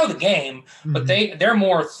because I know the game, but they're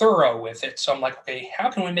more thorough with it. So I'm like, okay,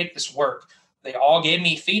 how can we make this work? They all gave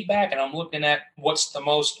me feedback, and I'm looking at what's the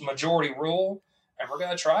most majority rule, and we're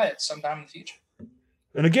going to try it sometime in the future.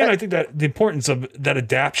 And again, I think that the importance of that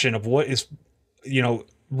adaptation of what is,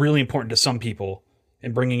 really important to some people,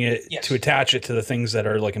 and bringing it to attach it to the things that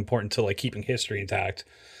are like important to like keeping history intact.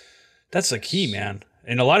 That's the key, man.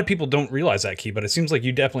 And a lot of people don't realize that key, but it seems like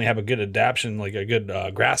you definitely have a good adaptation, like a good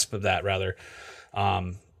grasp of that, rather,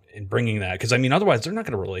 in bringing that. Because I mean, otherwise they're not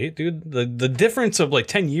going to relate, dude. The difference of like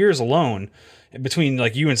 10 years alone between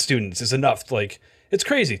like you and students is enough. Like, it's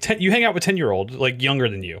crazy. You hang out with 10-year-old, like younger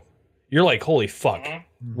than you. You're like, holy fuck,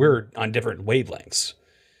 we're on different wavelengths.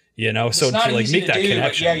 So to like make that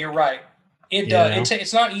connection. Yeah, you're right. It does.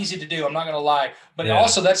 It's not easy to do. I'm not going to lie. But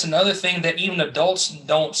also that's another thing that even adults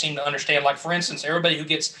don't seem to understand. Like, for instance, everybody who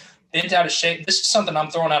gets bent out of shape. This is something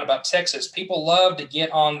I'm throwing out about Texas. People love to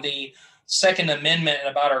get on the Second Amendment and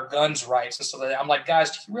about our guns rights. And so I'm like,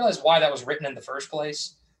 guys, do you realize why that was written in the first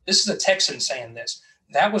place? This is a Texan saying this.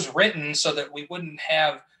 That was written so that we wouldn't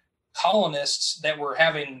have colonists that were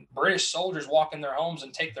having British soldiers walk in their homes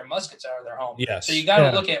and take their muskets out of their home. Yes. So you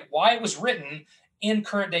got to look at why it was written in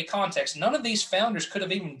current day context. None of these founders could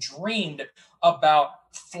have even dreamed about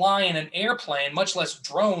flying an airplane, much less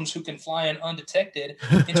drones who can fly in undetected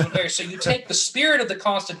into an air. So you take the spirit of the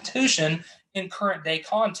Constitution in current day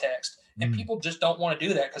context, and people just don't want to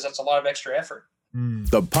do that because that's a lot of extra effort.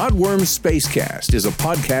 The Podworm Spacecast is a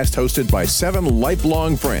podcast hosted by 7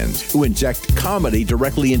 lifelong friends who inject comedy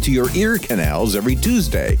directly into your ear canals every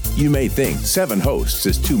Tuesday. You may think 7 hosts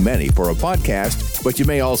is too many for a podcast, but you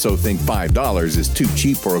may also think $5 is too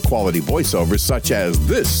cheap for a quality voiceover such as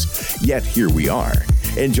this. Yet here we are.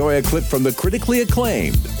 Enjoy a clip from the critically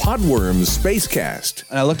acclaimed Podworms Spacecast.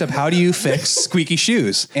 And I looked up how do you fix squeaky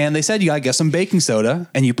shoes, and they said you gotta get some baking soda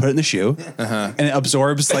and you put it in the shoe, and it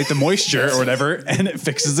absorbs like the moisture or whatever, and it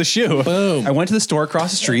fixes the shoe. Boom. I went to the store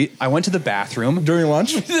across the street. I went to the bathroom during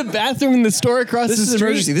lunch. The bathroom in the store across the street. This is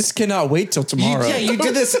emergency. This cannot wait till tomorrow. You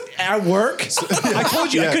did this at work. I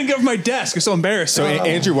told you I couldn't get off my desk. I'm so embarrassed. So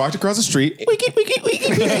Andrew walked across the street. No,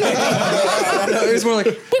 it was more like.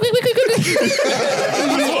 He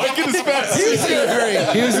was in a hurry.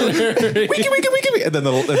 And then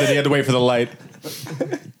he had to wait for the light.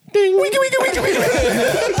 Ding.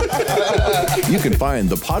 You can find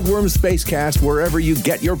the Podworms Spacecast wherever you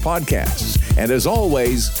get your podcasts. And as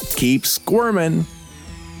always, keep squirming.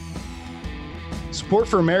 Support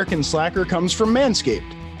for American Slacker comes from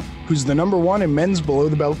Manscaped, who's the #1 in men's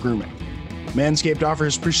below-the-belt grooming. Manscaped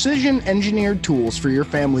offers precision-engineered tools for your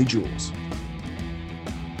family jewels.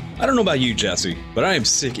 I don't know about you, Jesse, but I am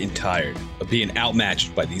sick and tired of being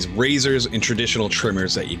outmatched by these razors and traditional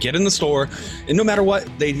trimmers that you get in the store, and no matter what,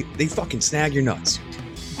 they fucking snag your nuts.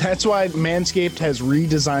 That's why Manscaped has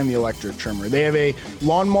redesigned the electric trimmer. They have a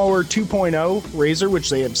Lawnmower 2.0 razor,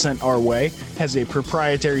 which they have sent our way, has a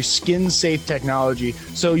proprietary skin-safe technology,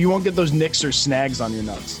 so you won't get those nicks or snags on your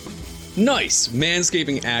nuts. Nice!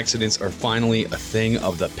 Manscaping accidents are finally a thing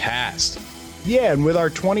of the past. Yeah, and with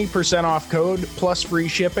our 20% off code plus free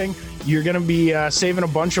shipping, you're going to be saving a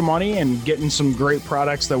bunch of money and getting some great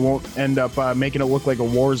products that won't end up making it look like a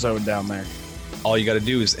war zone down there. All you got to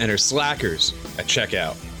do is enter Slackers at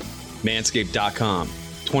checkout. Manscaped.com.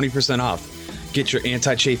 20% off. Get your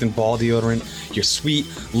anti-chafing ball deodorant, your sweet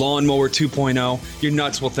Lawnmower 2.0. Your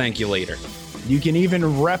nuts will thank you later. You can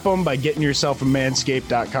even rep them by getting yourself a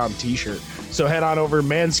Manscaped.com t-shirt. So head on over to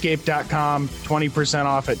Manscaped.com, 20%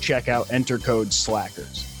 off at checkout, enter code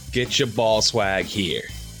SLACKERS. Get your ball swag here.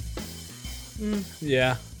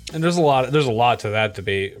 Yeah. And there's a lot to that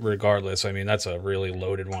debate regardless. I mean, that's a really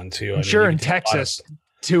loaded one too. I'm sure in Texas,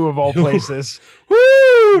 two of all places.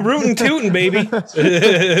 Woo! Rootin' tootin', baby.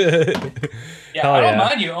 Yeah, I don't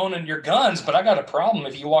mind you owning your guns, but I got a problem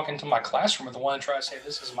if you walk into my classroom with one and try to say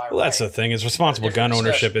this is my right. Well, that's the thing is responsible gun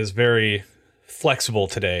ownership is very flexible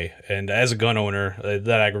today, and as a gun owner,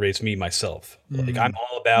 that aggravates me myself. Like I'm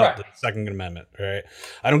all about the Second Amendment, right?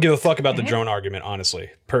 I don't give a fuck about the drone argument,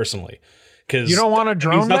 honestly, personally. Because you don't want a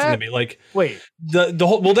drone. Means nothing to me. Like, wait, the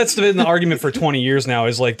whole that's been the argument for 20 years now.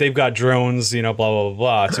 Is like they've got drones, you know, blah blah blah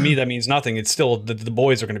blah. To me, that means nothing. It's still the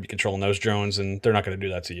boys are going to be controlling those drones, and they're not going to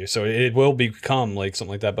do that to you. So it will become like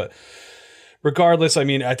something like that. But regardless, I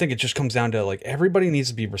mean, I think it just comes down to like everybody needs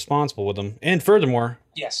to be responsible with them. And furthermore,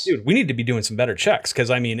 yes, dude, we need to be doing some better checks because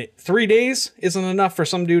I mean, 3 days isn't enough for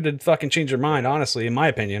some dude to fucking change their mind. Honestly, in my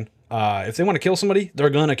opinion, if they want to kill somebody, they're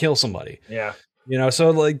gonna kill somebody. Yeah. You know, so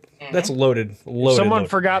like that's loaded. Someone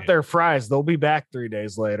forgot their fries. They'll be back 3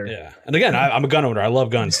 days later. Yeah. And again, I'm a gun owner. I love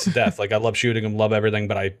guns to death. Like I love shooting them, love everything.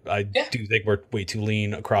 But I do think we're way too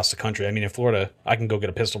lean across the country. I mean, in Florida, I can go get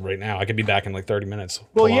a pistol right now. I could be back in like 30 minutes.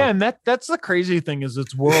 Well, yeah, and that's the crazy thing is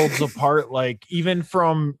it's worlds apart. Like even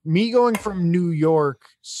from me going from New York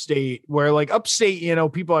State, where like upstate, you know,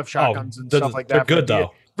 people have shotguns and stuff like that. They're good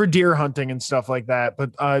though. For deer hunting and stuff like that.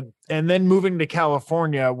 But and then moving to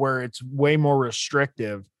California where it's way more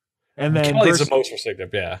restrictive. And then Cali's the most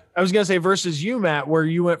restrictive, yeah. I was gonna say versus you, Matt, where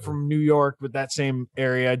you went from New York with that same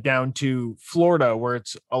area down to Florida, where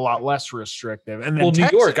it's a lot less restrictive. And then New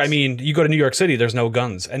York, I mean, you go to New York City, there's no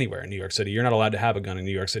guns anywhere in New York City. You're not allowed to have a gun in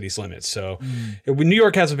New York City's limits. So New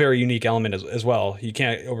York has a very unique element as well. You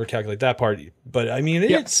can't overcalculate that part. But I mean,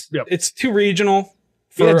 it's too regional.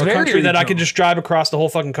 For a country that I could just drive across the whole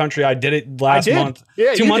fucking country. I did it last month.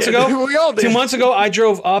 Yeah, 2 months ago. We all did. 2 months ago, I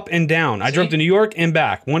drove up and down. I drove to New York and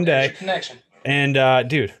back one day. Connection. And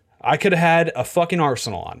dude, I could have had a fucking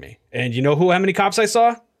arsenal on me. And you know how many cops I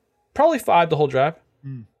saw? Probably 5 the whole drive.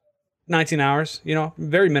 19 hours, you know,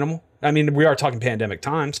 very minimal. I mean, we are talking pandemic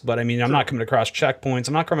times, but I mean, I'm not coming across checkpoints.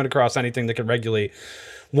 I'm not coming across anything that could regulate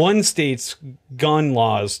one state's gun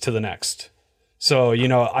laws to the next. So, you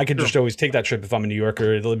know, I could just always take that trip if I'm a New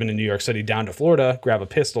Yorker living in New York City down to Florida, grab a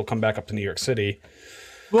pistol, come back up to New York City.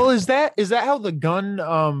 Well, is that how the gun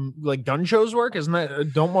gun shows work? Isn't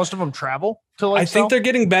that don't most of them travel to like? I think they're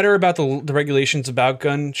getting better about the regulations about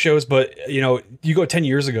gun shows, but you know, you go 10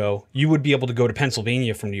 years ago, you would be able to go to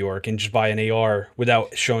Pennsylvania from New York and just buy an AR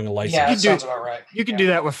without showing a license. Yeah, that sounds about right. You can do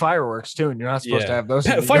that with fireworks too, and you're not supposed to have those.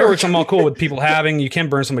 Fireworks I'm all cool with people having. You can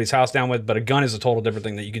burn somebody's house down with, but a gun is a total different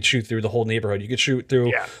thing that you could shoot through the whole neighborhood. You could shoot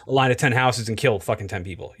through a line of 10 houses and kill fucking 10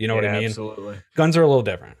 people. You know what I mean? Absolutely. Guns are a little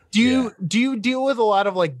different. Do you deal with a lot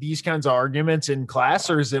of like these kinds of arguments in class,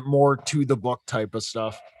 or is it more to the book type of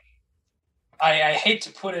stuff? I hate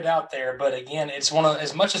to put it out there, but again, it's one of,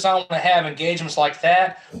 as much as I want to have engagements like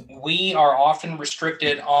that, we are often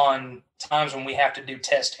restricted on times when we have to do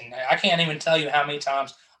testing. I can't even tell you how many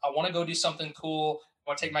times I want to go do something cool.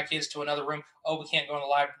 I want to take my kids to another room. Oh, we can't go in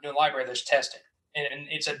the library. There's testing. And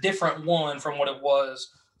it's a different one from what it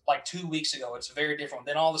was like 2 weeks ago. It's very different.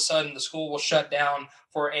 Then all of a sudden the school will shut down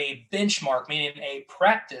for a benchmark, meaning a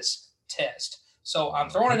practice test. So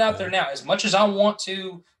I'm throwing it out there now. As much as I want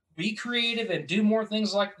to be creative and do more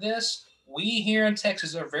things like this, we here in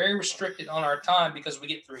Texas are very restricted on our time because we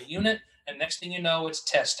get through a unit and next thing you know, it's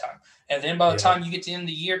test time. And then by the time you get to the end of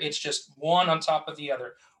the year, it's just one on top of the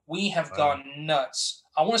other. We have gone nuts.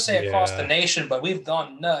 I want to say across the nation, but we've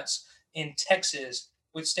gone nuts in Texas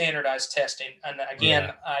with standardized testing. And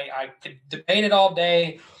again, I could debate it all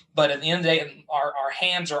day, but at the end of the day, our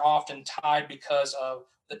hands are often tied because of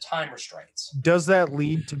the time restraints. Does that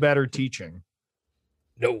lead to better teaching?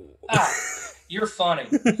 No. You're funny.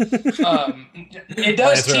 It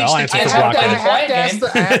does teach the kids how to play the quiet game.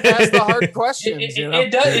 I have to ask the hard questions.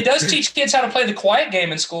 It does teach kids how to play the quiet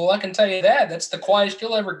game in school. I can tell you that. That's the quietest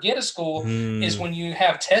you'll ever get at school is when you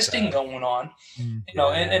have testing going on. You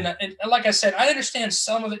know, and like I said, I understand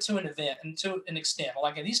some of it to an event and to an extent.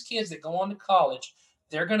 Like these kids that go on to college,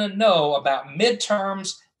 they're going to know about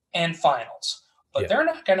midterms and finals, but they're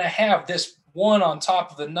not going to have this one on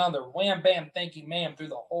top of another, wham, bam, thank you, ma'am, through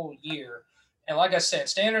the whole year. And like I said,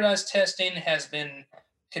 standardized testing has been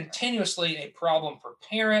continuously a problem for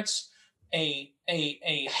parents, a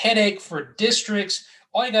headache for districts.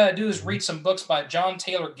 All you got to do is read some books by John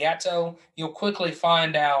Taylor Gatto. You'll quickly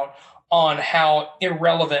find out on how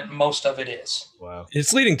irrelevant most of it is. Wow.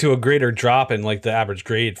 It's leading to a greater drop in like the average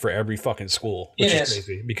grade for every fucking school, which is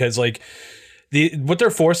crazy because like what they're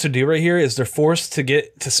forced to do right here is they're forced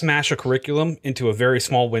to smash a curriculum into a very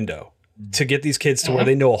small window to get these kids to where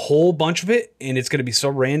they know a whole bunch of it. And it's going to be so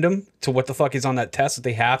random to what the fuck is on that test that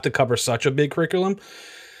they have to cover such a big curriculum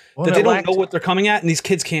that they don't know what they're coming at. And these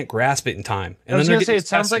kids can't grasp it in time. And then they're getting it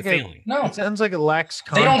sounds like failing. It sounds like it lacks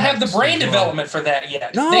context. They don't have the brain development for that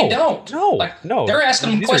yet. No, they don't. No. They're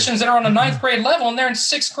asking them questions that are on a 9th grade level and they're in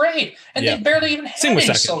 6th grade. And they barely even have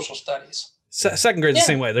any social studies. Second grade's the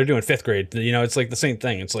same way. They're doing 5th grade. You know, it's like the same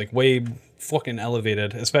thing. It's like way fucking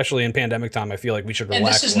elevated, especially in pandemic time. I feel like we should relax.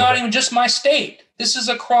 And this is not even just my state. This is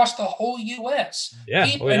across the whole U.S. Yeah.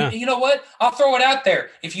 And you know what? I'll throw it out there.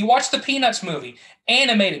 If you watch the Peanuts movie,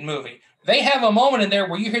 animated movie, they have a moment in there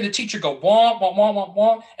where you hear the teacher go, womp, womp, womp, womp,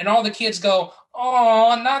 womp, and all the kids go,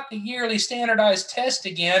 oh, not the yearly standardized test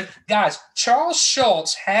again. Guys, Charles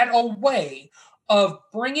Schulz had a way of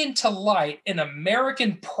bringing to light an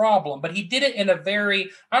American problem, but he did it in a very,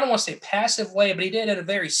 I don't want to say passive way, but he did it in a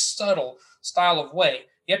very subtle style of way.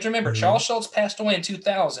 You have to remember, Charles Schulz passed away in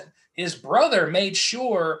 2000. His brother made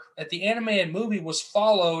sure that the animated movie was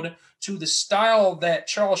followed to the style that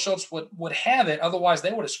Charles Schulz would have it. Otherwise,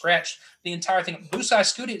 they would have scratched the entire thing. Blue Sky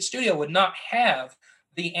Studio would not have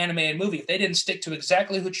the animated movie if they didn't stick to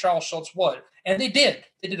exactly who Charles Schulz was. And they did.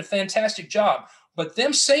 They did a fantastic job. But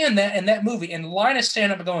them saying that in that movie, and Linus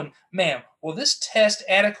standing up and going, ma'am, will this test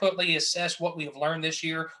adequately assess what we have learned this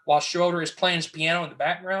year while Schroeder is playing his piano in the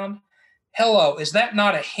background? Hello, is that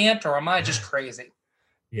not a hint or am I just crazy?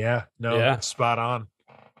 Spot on.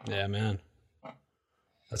 Yeah, man.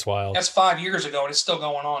 That's wild. That's 5 years ago, and it's still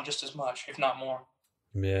going on just as much, if not more.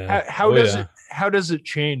 Yeah. How does it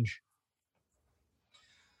change?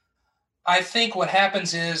 I think what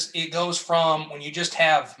happens is it goes from when you just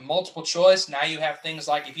have multiple choice. Now you have things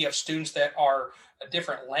like if you have students that are a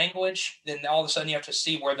different language, then all of a sudden you have to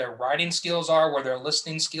see where their writing skills are, where their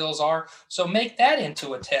listening skills are. So make that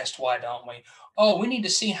into a test. Why don't we? Oh, we need to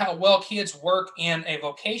see how well kids work in a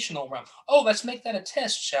vocational realm. Oh, let's make that a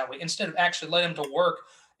test, shall we? Instead of actually letting them to work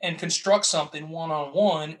and construct something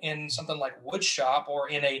one-on-one in something like wood shop or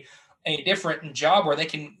in a different job where they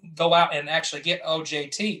can go out and actually get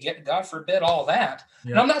OJT, get, God forbid, all that.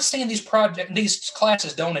 Yeah. And I'm not saying these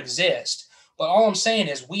classes don't exist, but all I'm saying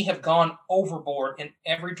is we have gone overboard in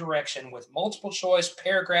every direction with multiple choice,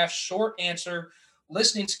 paragraphs, short answer,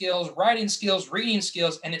 listening skills, writing skills, reading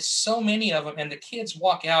skills, and it's so many of them. And the kids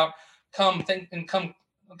walk out come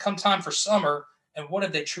time for summer, and what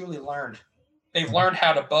have they truly learned? They've learned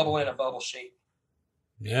how to bubble in a bubble sheet.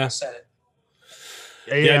 Yeah. I said it.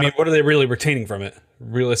 Yeah, I mean, what are they really retaining from it?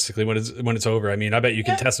 Realistically, when it's over, I mean, I bet you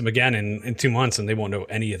can test them again in 2 months, and they won't know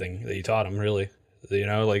anything that you taught them. Really, you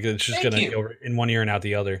know, like it's just going to go in one ear and out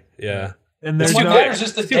the other. Yeah, and what matters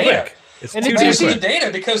is the data. It's the data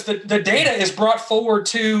because the data is brought forward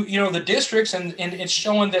to the districts, and it's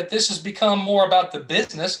showing that this has become more about the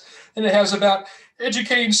business than it has about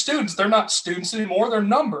educating students. They're not students anymore. They're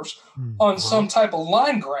numbers on some type of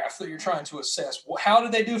line graph that you're trying to assess. Well, how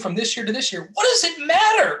did they do from this year to this year? What does it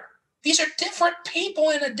matter? These are different people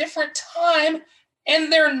in a different time,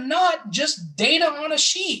 and they're not just data on a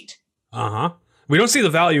sheet. We don't see the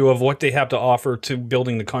value of what they have to offer to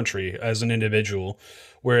building the country as an individual.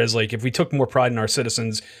 Whereas, like, if we took more pride in our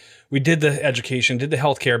citizens, we did the education, did the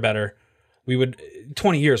healthcare better, we would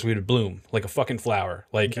 20 years we would bloom like a fucking flower.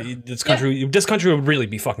 Like this country would really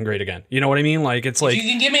be fucking great again. You know what I mean? Like it's like if you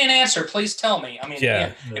can give me an answer, please tell me. I mean,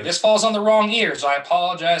 if this falls on the wrong ears, I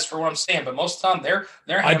apologize for what I'm saying. But most of the time,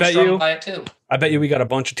 they're hamstrung by it too. I bet you we got a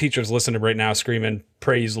bunch of teachers listening right now screaming,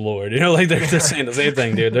 "Praise the Lord." You know, like they're saying the same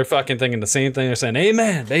thing, dude. They're fucking thinking the same thing. They're saying,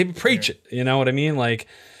 "Amen." They preach it. You know what I mean? Like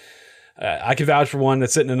I can vouch for one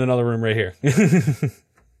that's sitting in another room right here.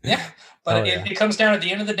 Yeah. But it comes down at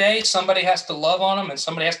the end of the day, somebody has to love on them and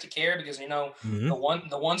somebody has to care because, you know,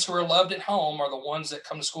 the ones who are loved at home are the ones that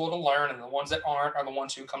come to school to learn, and the ones that aren't are the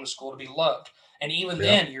ones who come to school to be loved. And even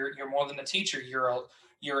then, you're more than a teacher. You're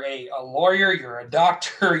a lawyer, you're a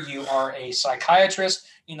doctor, you are a psychiatrist.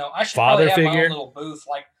 You know, I should probably have my own little booth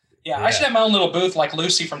I should have my own little booth like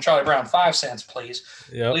Lucy from Charlie Brown. 5 cents, please.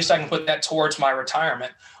 Yep. At least I can put that towards my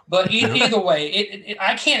retirement. But either way,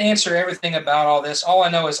 I can't answer everything about all this. All I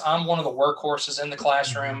know is I'm one of the workhorses in the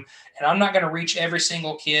classroom, and I'm not going to reach every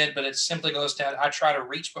single kid, but it simply goes down. I try to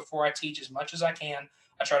reach before I teach as much as I can.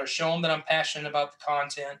 I try to show them that I'm passionate about the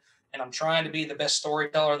content, and I'm trying to be the best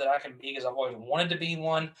storyteller that I can be because I've always wanted to be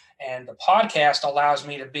one. And the podcast allows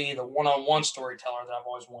me to be the one-on-one storyteller that I've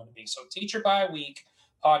always wanted to be. So teacher by week,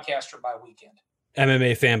 podcaster by weekend.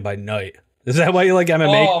 MMA fan by night. Is that why you like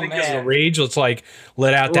MMA? Oh, because of the rage? Let's like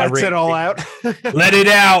let out that rage. Let it all out. Let it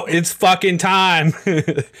out. It's fucking time.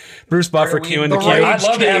 Bruce Buffer queuing the queue. I'd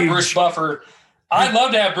love to have Bruce Buffer. I'd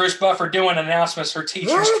love to have Bruce Buffer doing announcements for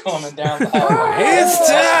teachers coming down the hallway. It's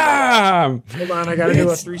time. Hold on, I gotta do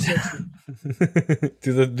a 360.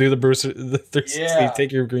 do the Bruce the 360. Yeah.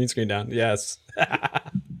 Take your green screen down. Yes.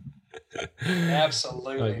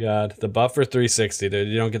 Absolutely. Oh my God, the Buffer 360, dude.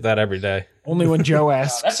 You don't get that every day. Only when Joe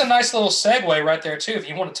asks. That's a nice little segue right there too. If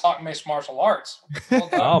you want to talk mixed martial arts.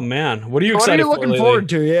 Oh man, what are you What are excited you looking for forward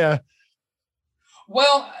to? Yeah.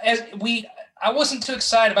 Well, I wasn't too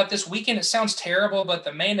excited about this weekend. It sounds terrible, but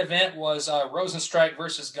the main event was Rosenstrike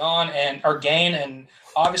versus Gain, and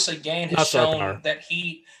obviously Gain has shown that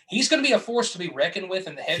he's going to be a force to be reckoned with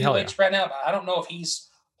in the heavyweights right now. But I don't know if he's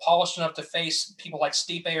polished enough to face people like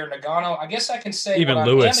Stipe or Nagano. I guess I can say even what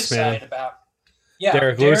Lewis, I am excited about. Yeah,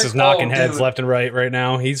 Derek Lewis is knocking heads left and right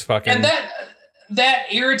now. He's fucking. And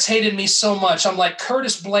that irritated me so much. I'm like,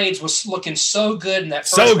 Curtis Blades was looking so good in that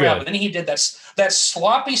first round, but then he did that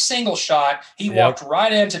sloppy single shot. He walked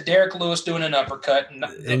right into Derek Lewis doing an uppercut.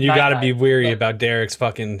 And you got to be weary about Derek's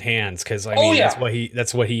fucking hands because I mean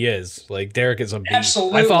that's what he is. Like Derek is a beast.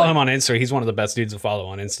 Absolutely. I follow him on Insta. He's one of the best dudes to follow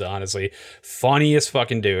on Insta. Honestly, funniest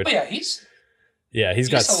fucking dude. Oh, yeah, he's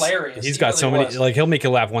got hilarious. He's got so many. Like he'll make you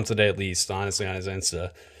laugh once a day at least. Honestly, on his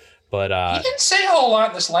Insta. But he didn't say a whole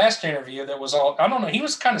lot in this last interview. That was all. I don't know. He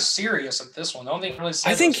was kind of serious at this one. The only thing he really said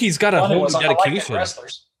I think he's got a whole dedication.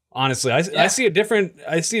 Wrestlers. Honestly, I see a different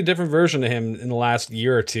version of him in the last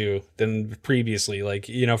year or two than previously. Like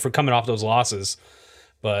for coming off those losses.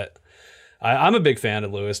 But I'm a big fan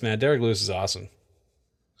of Lewis, man. Derek Lewis is awesome.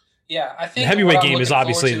 Yeah, I think the heavyweight game is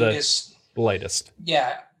obviously the latest.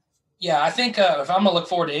 Yeah, I think if I'm going to look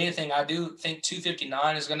forward to anything, I do think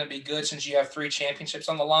 259 is going to be good since you have 3 championships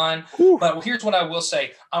on the line. Whew. But here's what I will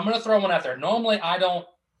say. I'm going to throw one out there. Normally, I don't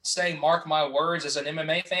say mark my words as an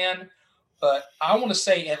MMA fan, but I want to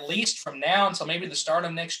say at least from now until maybe the start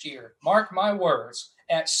of next year, mark my words,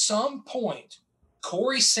 at some point,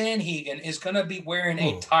 Corey Sandhagen is going to be wearing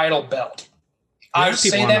a title belt. I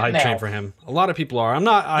say that now. Train for him. A lot of people are. I'm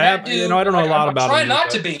not. I don't know a lot about him. Try not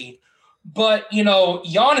to be. But,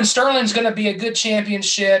 Jan and Sterling's going to be a good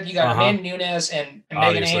championship. You got Amanda Nunes and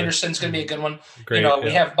Megan Anderson's going to be a good one. Great,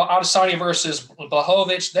 we have Adesanya versus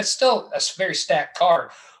Blachowicz. That's still a very stacked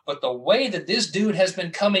card. But the way that this dude has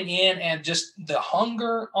been coming in and just the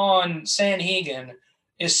hunger on Sandhagen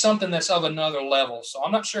is something that's of another level. So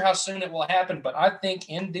I'm not sure how soon it will happen, but I think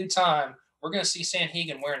in due time, we're going to see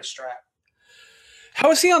Sandhagen wearing a strap. How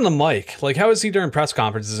is he on the mic? Like, how is he during press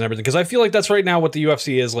conferences and everything? Because I feel like that's right now what the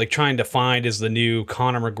UFC is like trying to find is the new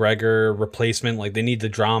Conor McGregor replacement. Like, they need the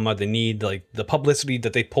drama, they need like the publicity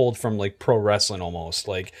that they pulled from like pro wrestling almost.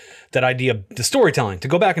 Like that idea, the storytelling, to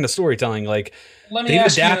go back into storytelling. Like, they've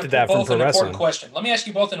adapted that from pro wrestling. Let me ask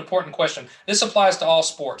you both an important question. This applies to all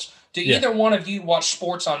sports. Do either one of you watch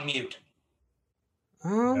sports on mute?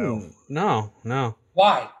 No.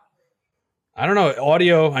 Why? I don't know.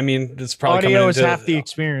 Audio, I mean, it's probably Audio coming is into, half the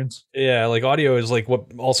experience. Yeah, like audio is like what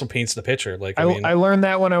also paints the picture. Like I learned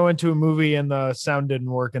that when I went to a movie and the sound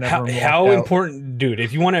didn't work and everyone how walked out. important, dude,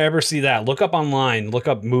 if you want to ever see that, look up online, look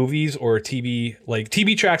up movies or TV, like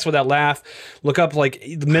TV tracks without laugh, look up like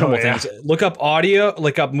the minimal things, look up audio,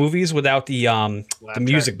 look up movies without the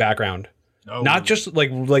music background. Not just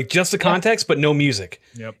like just the context, but no music.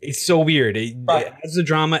 Yep. It's so weird. It adds the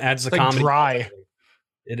drama, adds the comedy. Dry.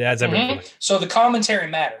 It adds everything. So the commentary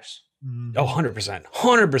matters. Oh, 100%.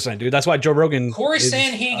 100%, dude. That's why Joe Rogan Corey is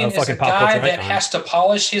Sanhagen a is a pop guy culture that icon. has to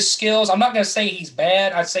polish his skills. I'm not going to say he's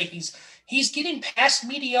bad. I'd say he's getting past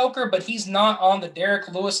mediocre, but he's not on the Derek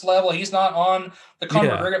Lewis level. He's not on the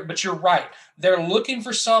Conor McGregor. But you're right. They're looking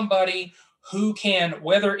for somebody who can,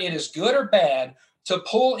 whether it is good or bad, to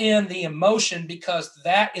pull in the emotion, because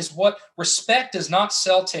that is what respect does not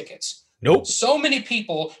sell tickets. Nope. So many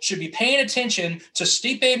people should be paying attention to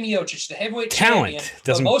Stipe Miocic, the heavyweight Talent champion.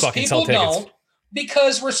 doesn't but most fucking people sell tickets. don't,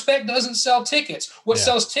 because respect doesn't sell tickets. What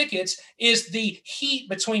sells tickets is the heat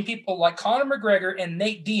between people like Conor McGregor and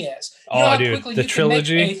Nate Diaz. You know how quickly the you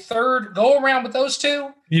trilogy. can make a third go around with those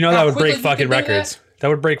two? You know How that would quickly break you fucking can do records. that? That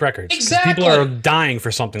would break records. 'Cause Exactly. People are dying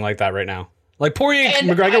for something like that right now. Like Poirier and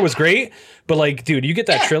McGregor was great, but like, dude, you get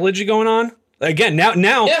that trilogy going on again.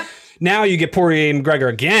 Now you get Poirier and McGregor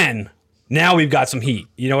again. Now we've got some heat.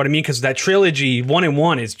 You know what I mean? Because that trilogy 1 and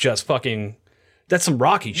 1 is just fucking. That's some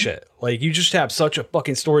Rocky shit. Like, you just have such a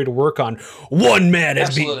fucking story to work on. One man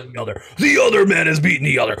has beaten the other. The other man has beaten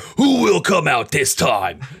the other. Who will come out this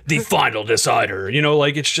time? The final decider. You know,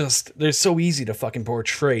 like, it's just, they're so easy to fucking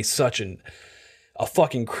portray such a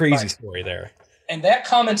fucking crazy story there. And that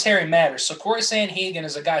commentary matters. So Corey Sanhagen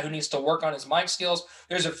is a guy who needs to work on his mic skills.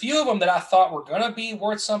 There's a few of them that I thought were going to be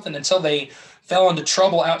worth something until they fell into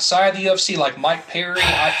trouble outside the UFC, like Mike Perry.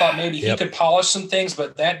 I thought maybe he could polish some things,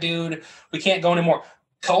 but that dude, we can't go anymore.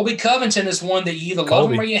 Colby Covington is one that you either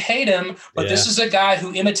love him or you hate him, but this is a guy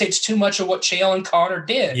who imitates too much of what Chael and Connor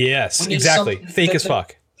did. Yes, exactly. Fake as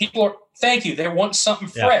fuck. People are, thank you, they want something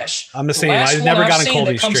fresh. I'm the same. I've never gotten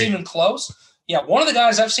Colby that comes straight. even close. Yeah, one of the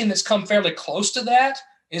guys I've seen that's come fairly close to that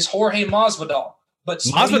is Jorge Masvidal. But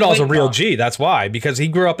Masvidal's a real G. That's why, because he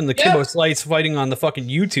grew up in the Kimbo Slice fighting on the fucking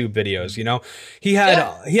YouTube videos. You know, he had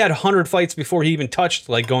 100 fights before he even touched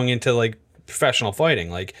like going into like professional fighting.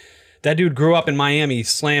 Like that dude grew up in Miami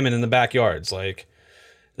slamming in the backyards. Like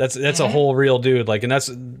that's a whole real dude. Like, and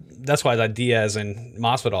that's why that Diaz and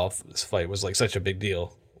Masvidal fight was like such a big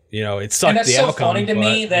deal. You know, it sucked. And that's the so outcome, funny to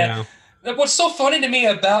me that. You know, What's so funny to me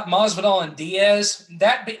about Masvidal and Diaz,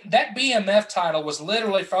 that BMF title was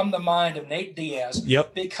literally from the mind of Nate Diaz.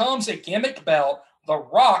 Yep. Becomes a gimmicked belt. The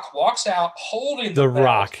Rock walks out holding the belt.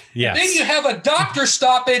 Rock. Yes. And then you have a doctor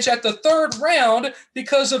stoppage at the third round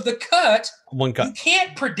because of the cut. One cut. You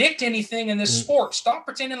can't predict anything in this sport. Stop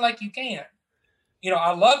pretending like you can. You know,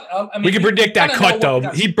 I mean, we can predict that cut though.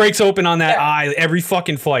 He breaks open on that eye every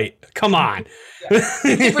fucking fight. Come on.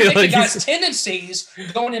 You can predict Like, the guy's tendencies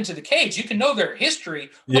going into the cage. You can know their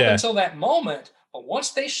history up until that moment. But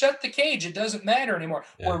once they shut the cage, it doesn't matter anymore.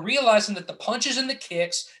 We're realizing that the punches and the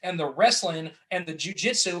kicks and the wrestling and the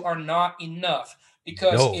jiu-jitsu are not enough.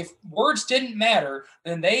 Because if words didn't matter,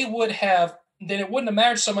 then it wouldn't have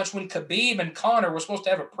mattered so much when Khabib and Conor were supposed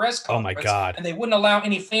to have a press conference. Oh my God. And they wouldn't allow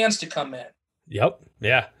any fans to come in. Yep.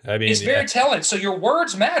 Yeah. I mean, It's very telling. So your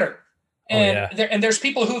words matter. And, Oh, there's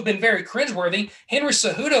people who have been very cringeworthy. Henry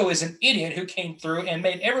Cejudo is an idiot who came through and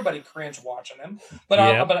made everybody cringe watching him.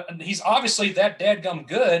 But he's obviously that dadgum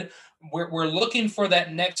good. We're looking for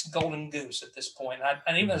that next golden goose at this point.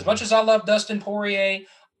 And even as much as I love Dustin Poirier,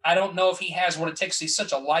 I don't know if he has what it takes. He's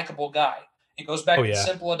such a likable guy. It goes back to the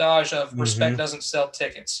simple adage of respect doesn't sell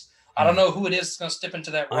tickets. I don't know who it is that's going to step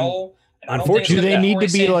into that role. Unfortunately, do they need to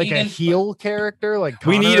be like a heel character? Like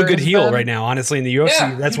we need a good Conor heel has right now. Honestly, in the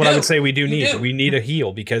UFC, that's what I would say we do need. We need a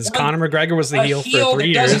heel because Conor McGregor was the heel for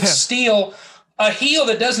 3 years. A heel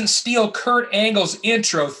that doesn't steal Kurt Angle's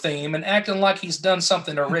intro theme and acting like he's done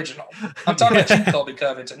something original. I'm talking about you, Colby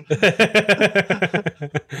Covington.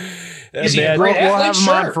 Is he a great athlete?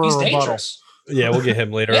 Sure, he's dangerous. Yeah, we'll get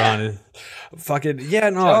him later on. Fucking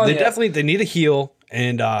they need a heel,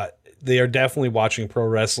 and they are definitely watching pro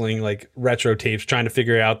wrestling, like retro tapes, trying to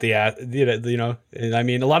figure out and I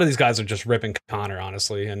mean, a lot of these guys are just ripping Conor,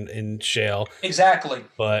 honestly, and Shale. Exactly.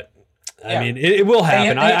 But I mean, it will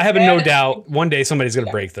happen. I have no doubt one day somebody's going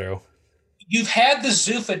to break through. You've had the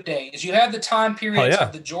Zuffa days. You had the time periods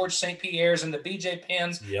of the George St. Pierre's and the BJ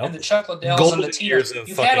Penns and the Chuck Liddells and the Teeters.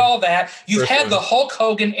 You've had all that. You've had the Hulk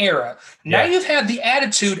Hogan era. Now you've had the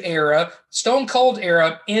Attitude era, Stone Cold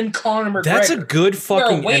era in Conor McGregor. That's a good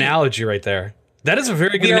fucking analogy right there. That is a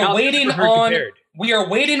very good We are analogy. waiting Never heard on compared. we are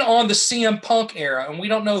waiting on the CM Punk era, and we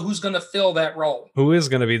don't know who's going to fill that role. Who is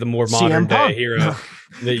going to be the more CM modern day Punk. hero?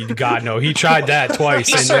 God, no. He tried that twice,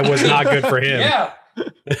 He and it certainly was not did. good for him. Yeah.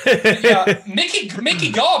 Yeah,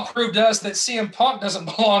 Mickey Gall proved to us that CM Punk doesn't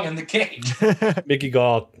belong in the cage. Mickey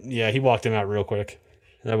Gall, yeah, he walked him out real quick.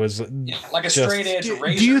 That was Like a just straight edge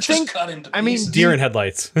razor. do you just think- cut him to I mean, pieces. deer in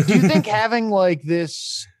headlights. Do you think having like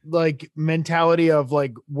this like mentality of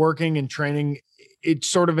like working and training, it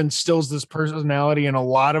sort of instills this personality in a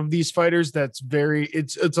lot of these fighters that's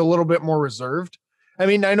it's a little bit more reserved? I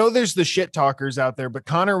mean, I know there's the shit talkers out there, but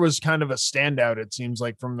Connor was kind of a standout, it seems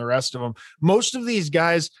like, from the rest of them. Most of these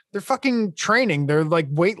guys, they're fucking training. They're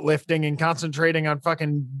like weightlifting and concentrating on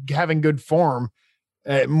fucking having good form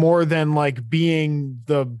more than like being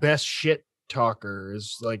the best shit talker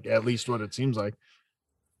is like at least what it seems like.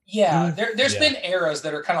 Yeah, there's been eras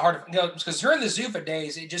that are kind of hard to because during the Zuffa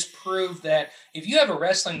days, it just proved that if you have a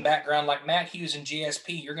wrestling background like Matt Hughes and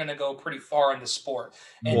GSP, you're going to go pretty far in the sport.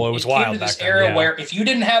 And Well, it was came wild to this back then, era yeah. where if you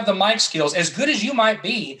didn't have the mic skills, as good as you might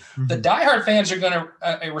be, the diehard fans are going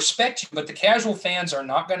to respect you, but the casual fans are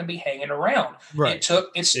not going to be hanging around. Right.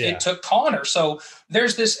 It took Connor. So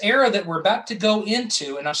there's this era that we're about to go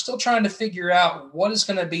into, and I'm still trying to figure out what is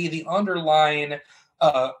going to be the underlying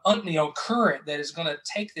current that is going to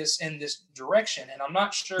take this in this direction. And I'm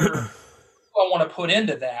not sure who I want to put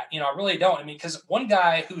into that. I really don't. I mean, because one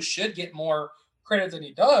guy who should get more credit than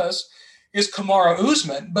he does is Kamaru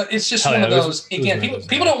Usman, but it's just one of those,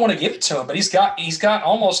 people don't want to give it to him, but he's got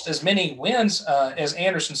almost as many wins as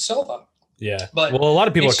Anderson Silva. Yeah. But well, a lot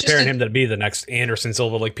of people are it's just comparing him to be the next Anderson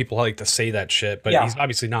Silva. Like, people like to say that shit, but he's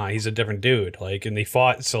obviously not. He's a different dude. Like, and they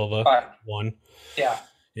fought Silva, won. Yeah.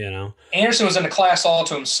 Anderson was in a class all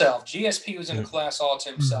to himself. GSP was in a class all to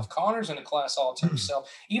himself. Connor's in a class all to himself.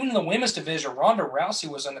 Even in the women's division, Ronda Rousey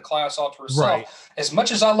was in a class all to herself. Right. As much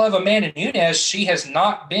as I love Amanda Nunes, she has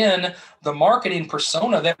not been the marketing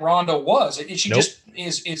persona that Ronda was. She just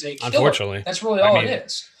is a killer. Unfortunately. That's really all it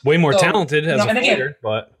is. Way more So, talented as a and again, fighter,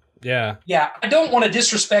 but yeah. Yeah, I don't want to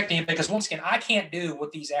disrespect him because once again, I can't do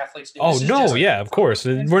what these athletes do. Oh This is no, just- yeah, of course.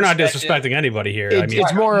 We're not perspective. disrespecting anybody here.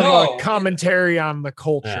 It's more of No. a commentary on the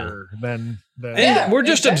culture than And we're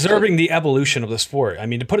just observing the evolution of the sport. I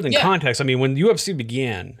mean, to put it in context, I mean, when UFC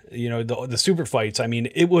began, the super fights, I mean,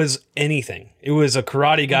 it was anything. It was a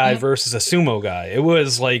karate guy versus a sumo guy. It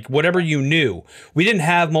was like whatever you knew. We didn't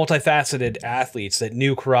have multifaceted athletes that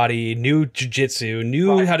knew karate, knew jiu-jitsu,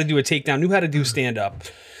 knew how to do a takedown, knew how to do stand-up.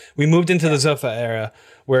 We moved into the Zuffa era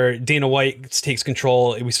where Dana White takes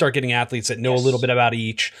control. We start getting athletes that know a little bit about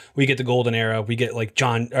each. We get the golden era. We get like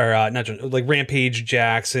like Rampage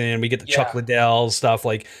Jackson. We get the Chuck Liddell stuff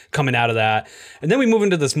like coming out of that. And then we move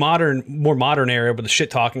into this more modern era with the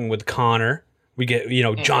shit talking with Connor. We get,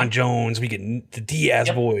 John Jones. We get the Diaz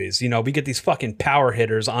boys. We get these fucking power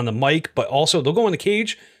hitters on the mic, but also they'll go in the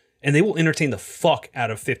cage and they will entertain the fuck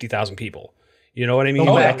out of 50,000 people. You know what I mean?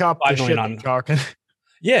 They'll back Like, up the 5 million shit they're talking.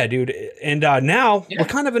 Yeah, dude. And now we're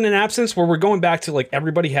kind of in an absence where we're going back to like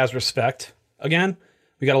everybody has respect again.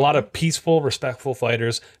 We got a lot of peaceful, respectful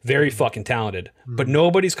fighters, very fucking talented, but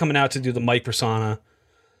nobody's coming out to do the mic persona.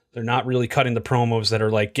 They're not really cutting the promos that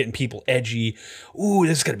are like getting people edgy. Ooh,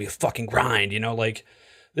 this is going to be a fucking grind, like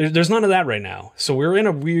there's none of that right now. So we're in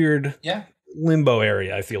a weird limbo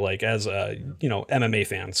area, I feel like, as MMA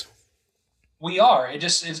fans. We are.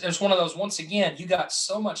 It's one of those. Once again, you got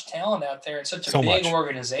so much talent out there. It's such a big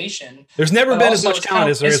organization. There's never but been as also much it's talent kind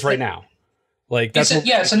of- as there is it's- right now. Like that's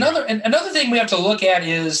it's another thing we have to look at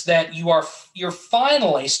is that you're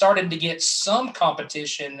finally starting to get some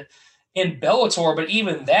competition in Bellator, but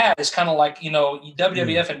even that is kind of like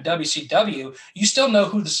WWF and WCW. You still know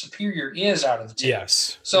who the superior is out of the two.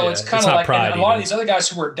 Yes. So Yeah, it's kind of not like pride and a lot of even. these other guys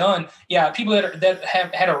who are done. Yeah, people that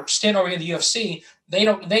have had a stint over in the UFC. They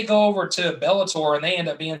go over to Bellator and they end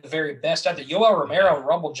up being the very best out there. Yoel Romero and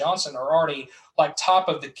Rumble Johnson are already like top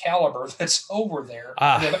of the caliber that's over there.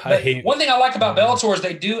 One thing I like about Bellator is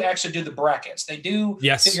they do actually do the brackets. They do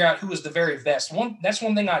figure out who is the very best. That's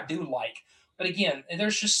one thing I do like. But again,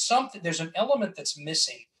 there's an element that's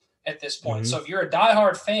missing at this point. So if you're a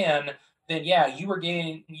diehard fan, then you're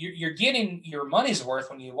getting your money's worth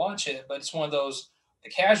when you watch it. But it's one of those, the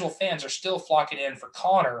casual fans are still flocking in for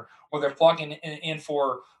Connor, or they're flocking in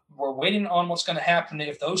for, we're waiting on what's going to happen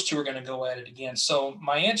if those two are going to go at it again. So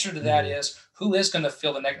my answer to that is, who is going to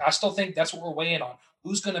fill the next? I still think that's what we're waiting on.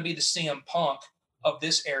 Who's going to be the CM Punk of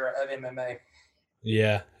this era of MMA?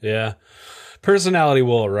 Yeah. personality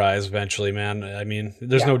will arise eventually, man. I mean,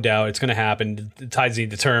 there's no doubt it's going to happen. The tides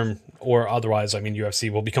need to turn, or otherwise, I mean,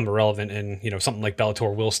 UFC will become irrelevant, and something like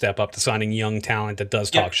Bellator will step up to signing young talent that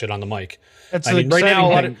does talk shit on the mic. That's I mean, right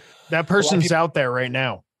now, that person's out there right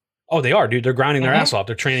now. Oh, they are, dude. They're grinding their ass off.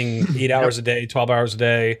 They're training 8 hours a day, 12 hours a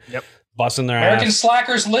day. Yep. Busting their American ass.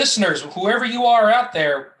 Slackers listeners, whoever you are out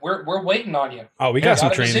there, we're waiting on you. Oh, we got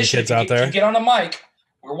some training kids out there. You get on the mic.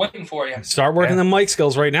 We're waiting for you. Start working the mic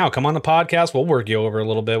skills right now. Come on the podcast. We'll work you over a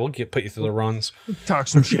little bit. We'll put you through the runs. Talk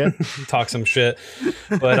some shit. Talk some shit.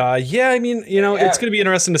 But yeah, I mean, it's going to be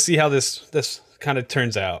interesting to see how this kind of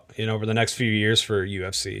turns out, over the next few years for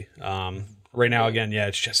UFC. Right now, again,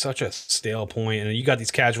 it's just such a stale point, and you got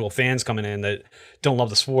these casual fans coming in that don't love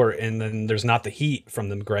the sport, and then there's not the heat from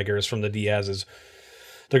the McGregors, from the Diaz's.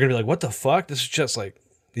 They're gonna be like, "What the fuck? This is just like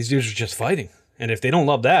these dudes are just fighting." And if they don't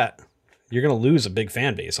love that, you're gonna lose a big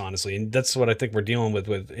fan base, honestly. And that's what I think we're dealing with.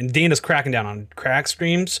 And Dana's cracking down on crack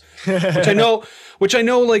streams, which I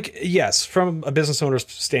know, like, yes, from a business owner's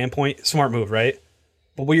standpoint, smart move, right?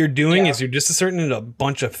 But what you're doing is you're just asserting a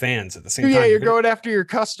bunch of fans at the same time. Yeah, you're going after your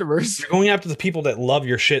customers. You're going after the people that love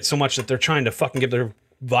your shit so much that they're trying to fucking give their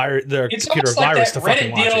It's computer almost like virus that to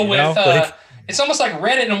fucking Reddit watch deal it. with. It's almost like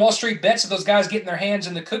Reddit and Wall Street Bets of those guys getting their hands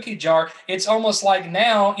in the cookie jar. It's almost like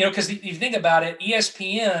now, because if you think about it,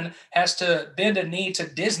 ESPN has to bend a knee to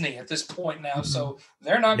Disney at this point now. So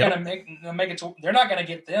they're not going to make it to. They're not going to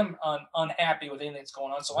get them unhappy with anything that's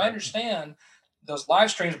going on. So I understand those live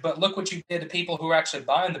streams, but look what you did to people who are actually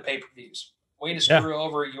buying the pay-per-views. Way to screw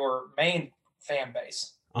over your main fan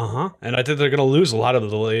base. And I think they're going to lose a lot of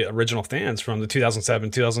the original fans from the 2007,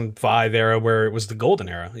 2005 era, where it was the golden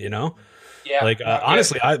era, Yeah. Like,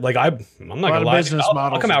 honestly, I'm not going to lie.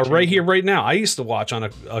 I'll come out right here, right now. I used to watch on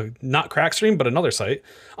a not crack stream, but another site.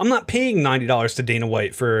 I'm not paying $90 to Dana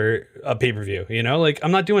White for a pay-per-view, Like,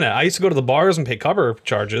 I'm not doing that. I used to go to the bars and pay cover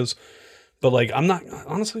charges. But like, I'm not,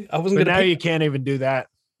 honestly, I wasn't going to. Now you can't even do that.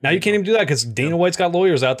 Now you can't even do that because Dana White's got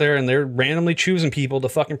lawyers out there and they're randomly choosing people to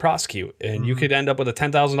fucking prosecute. And you could end up with a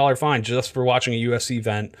 $10,000 fine just for watching a UFC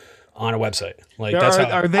event on a website. Like, that's how.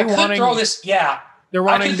 Are they wanting? Throw this, They're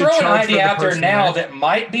wanting I could to throw an charge idea for the out there person now that- that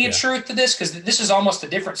might be a truth to this, because this is almost a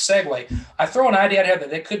different segue. I throw an idea out there that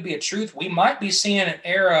there could be a truth. We might be seeing an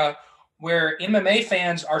era where MMA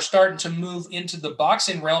fans are starting to move into the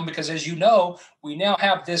boxing realm, because as you know, we now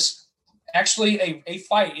have this. Actually, a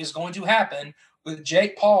fight is going to happen with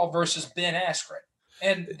Jake Paul versus Ben Askren.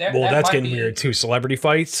 And that's might getting be weird too. Celebrity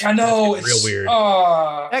fights. I know, That's real weird.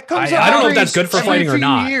 That comes I don't know if that's good for fighting or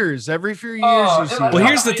not. Every few years. you see Well, that.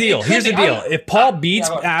 here's the deal. If Paul beats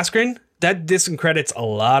Askren, that discredits a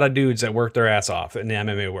lot of dudes that work their ass off in the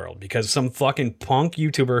MMA world, because some fucking punk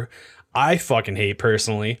YouTuber I fucking hate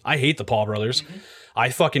personally. I hate the Paul brothers. I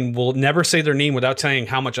fucking will never say their name without saying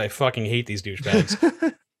how much I fucking hate these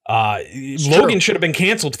douchebags. Logan should have been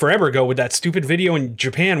canceled forever ago with that stupid video in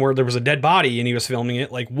Japan where there was a dead body and he was filming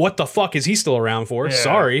it. Like, what the fuck is he still around for? Yeah.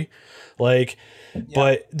 Sorry. Like,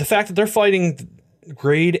 but the fact that they're fighting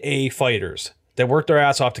grade A fighters that work their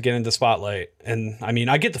ass off to get into spotlight. And I mean,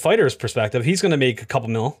 I get the fighter's perspective. He's going to make a couple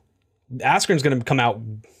mil. Askren's going to come out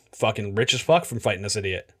fucking rich as fuck from fighting this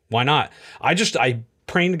idiot. Why not? I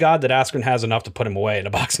pray to God that Askren has enough to put him away in a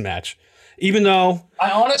boxing match. Even though I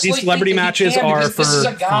honestly these celebrity think that matches he can, are because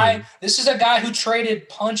for fun. This is a guy who traded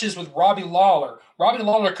punches with Robbie Lawler. Robbie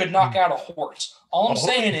Lawler could knock out a horse. All I'm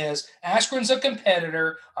saying is Askren's a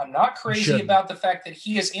competitor. I'm not crazy about the fact that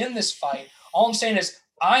he is in this fight. All I'm saying is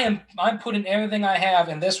I'm putting everything I have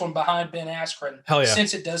in this one behind Ben Askren. Hell yeah.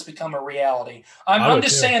 Since it does become a reality. I'm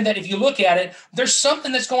just saying that if you look at it, there's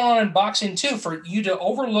something that's going on in boxing too, for you to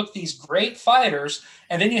overlook these great fighters,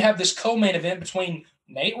 and then you have this co-main event between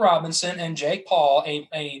Nate Robinson and Jake Paul,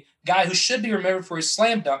 a guy who should be remembered for his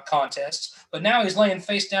slam dunk contests, but now he's laying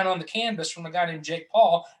face down on the canvas from a guy named Jake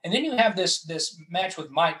Paul. And then you have this match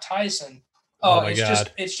with Mike Tyson. Oh my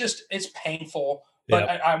God. It's painful.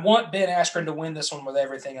 But I want Ben Askren to win this one with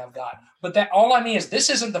everything I've got. But that all I mean is this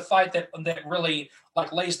isn't the fight that really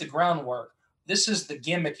like lays the groundwork. This is the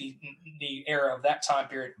gimmicky the era of that time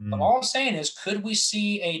period. But all I'm saying is, could we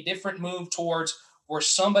see a different move towards where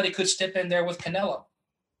somebody could step in there with Canelo?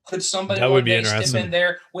 Could somebody That would be step interesting. in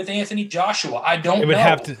there with Anthony Joshua? I don't know. It would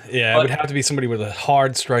have to, it would have to be somebody with a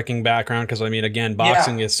hard striking background, because I mean, again,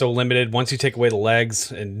 boxing is so limited. Once you take away the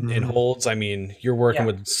legs and holds, I mean, you're working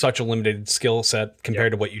with such a limited skill set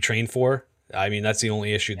compared to what you train for. I mean, that's the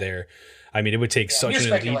only issue there. I mean, it would take such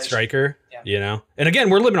an elite striker, you know. And again,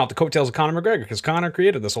 we're living off the coattails of Conor McGregor, because Conor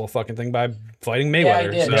created this whole fucking thing by fighting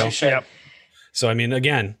Mayweather. Yeah, he did. So I mean,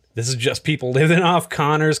 again, this is just people living off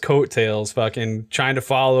Conor's coattails, fucking trying to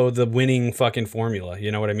follow the winning fucking formula. You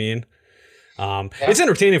know what I mean? It's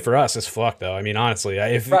entertaining for us as fuck, though. I mean, honestly,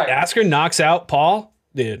 if Asker knocks out Paul,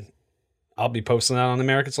 dude, I'll be posting that on the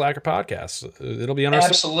American Slacker podcast. It'll be on our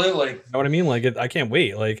Absolutely. You know what I mean? Like, I can't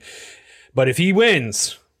wait. Like, but if he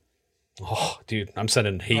wins, oh, dude, I'm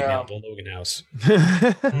sending hate mail to Logan House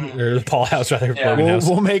or the Paul House rather. Yeah. Logan House.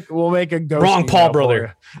 We'll make a ghost wrong Paul email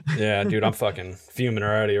brother. Yeah, dude, I'm fucking fuming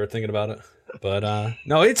already or thinking about it. But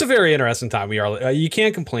no, it's a very interesting time. We are. You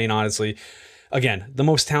can't complain, honestly. Again, the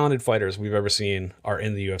most talented fighters we've ever seen are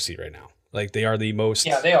in the UFC right now. Like, they are the most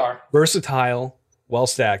they are versatile,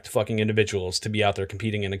 well-stacked fucking individuals to be out there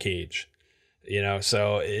competing in a cage. You know,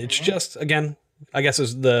 so it's just, again, I guess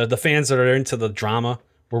it's the fans that are into the drama.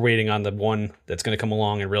 We're waiting on the one that's going to come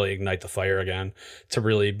along and really ignite the fire again to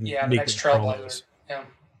really the make next trailblazer.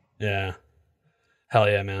 Yeah. Hell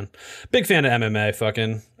yeah, man. Big fan of MMA.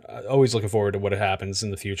 Fucking always looking forward to what happens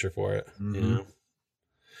in the future for it. You know?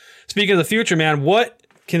 Speaking of the future, man, what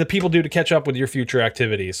can the people do to catch up with your future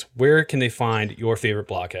activities? Where can they find your favorite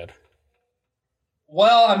blockhead?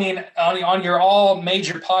 Well, I mean, on your all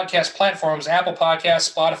major podcast platforms, Apple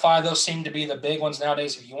Podcasts, Spotify, those seem to be the big ones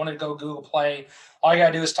nowadays. If you want to go Google Play, all you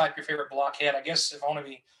got to do is type your favorite blockhead. I guess if I want to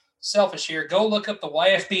be selfish here, go look up the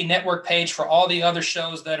YFB network page for all the other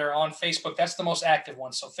shows that are on Facebook. That's the most active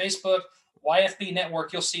one. So Facebook, YFB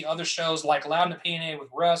network, you'll see other shows like Loud and Opinionated with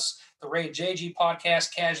Russ, the Ray JG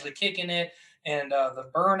podcast, Casually Kicking It, and the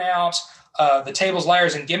Burnout, the Tables,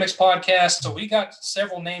 Liars, and Gimmicks podcast. So we got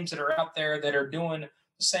several names that are out there that are doing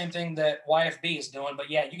the same thing that YFB is doing. But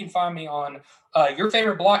yeah, you can find me on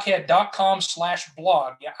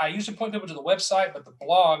yourfavoriteblockhead.com/blog. Yeah, I usually point people to the website, but the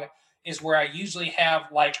blog is where I usually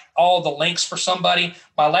have like all the links for somebody.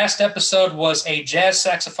 My last episode was a jazz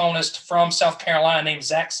saxophonist from South Carolina named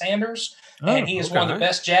Zach Sanders. And he is one of the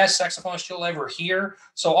best jazz saxophonists you'll ever hear.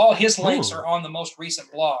 So all his links are on the most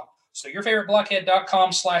recent blog. So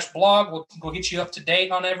yourfavoriteblockhead.com/blog will get you up to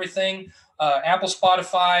date on everything. Apple,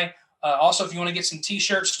 Spotify. Also, if you want to get some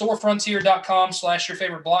t-shirts,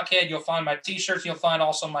 storefrontier.com/yourfavoriteblockhead. You'll find my t-shirts. You'll find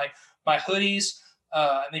also my hoodies.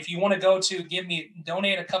 And if you want to go to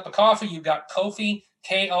donate a cup of coffee, you've got Ko-fi,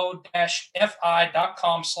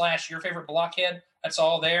 ko-fi.com/yourfavoriteblockhead. That's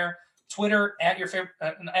all there. Twitter at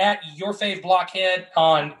yourfavblockhead,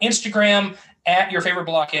 on Instagram at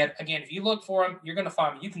yourfavoriteblockhead. Again, if you look for them, you're going to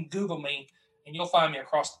find me. You can Google me and you'll find me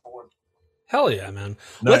across the board. Hell yeah, man.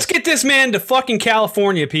 Nice. Let's get this man to fucking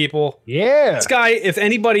California, people. Yeah. This guy, if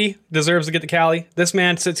anybody deserves to get to Cali, this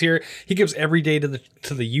man sits here. He gives every day to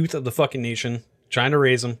the youth of the fucking nation, trying to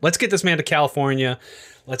raise them. Let's get this man to California.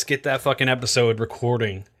 Let's get that fucking episode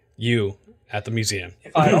recording you at the museum.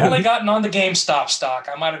 If I'd only gotten on the GameStop stock,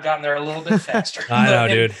 I might have gotten there a little bit faster. I know,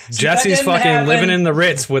 dude. Jesse's fucking living in the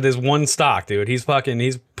Ritz with his one stock, dude. He's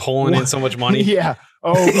pulling in so much money. Yeah.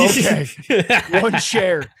 Oh, okay. One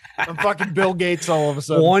share. I'm fucking Bill Gates all of a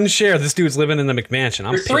sudden. One share. This dude's living in the McMansion.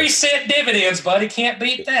 I'm Your 3-cent dividends, buddy. Can't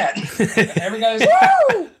beat that. Everybody's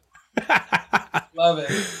woo! Love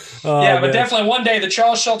it. Oh, yeah, but man. definitely one day the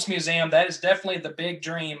Charles Schultz Museum, that is definitely the big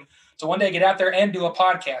dream. To one day get out there and do a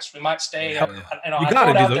podcast. We might stay. You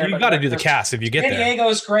gotta do the cast if you get San there. Diego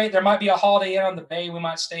is great. There might be a Holiday Inn on the Bay we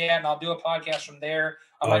might stay at, and I'll do a podcast from there.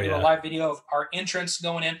 I might do a live video of our entrance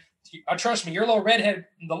going in. Trust me, the little redhead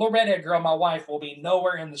girl, my wife, will be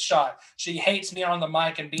nowhere in the shot. She hates me on the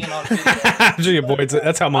mic and being on video. Gee, boy,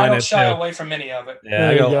 that's how mine I don't is shy too. away from any of it. Yeah,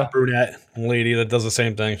 I got a brunette lady that does the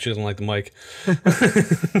same thing. She doesn't like the mic.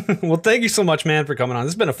 Well, thank you so much, man, for coming on.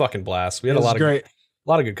 This has been a fucking blast. We had a lot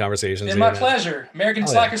of good conversations. It's my pleasure. American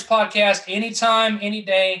Slackers Podcast, anytime, any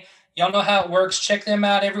day. Y'all know how it works. Check them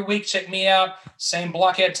out every week. Check me out. Same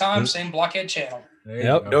Blockhead time, same Blockhead channel.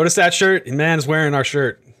 Yep. Notice that shirt. Man's wearing our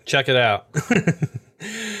shirt. Check it out.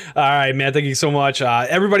 All right, man. Thank you so much.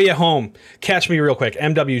 Everybody at home, catch me real quick.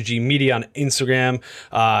 MWG Media on Instagram.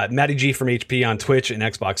 Matty G from HP on Twitch and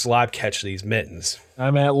Xbox Live. Catch these mittens.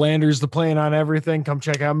 I'm at Landers the Plane on everything. Come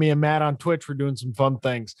check out me and Matt on Twitch. We're doing some fun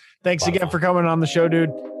things. Thanks again for coming on the show, dude.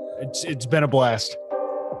 It's been a blast.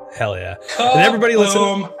 Hell yeah. And everybody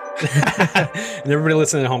listening. And everybody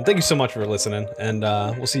listening at home, thank you so much for listening. And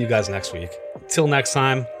we'll see you guys next week. Till next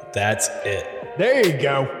time, that's it. There you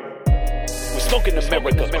go. We're smoking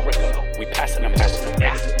America. We passing America.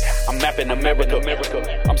 I'm mapping America.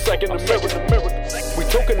 I'm psyching America. We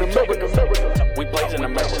talking America. We blazing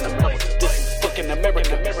America. This is fucking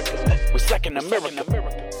America. We're second America.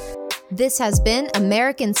 This has been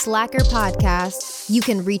American Slacker Podcast. You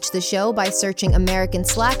can reach the show by searching American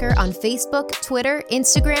Slacker on Facebook, Twitter,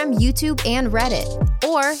 Instagram, YouTube, and Reddit.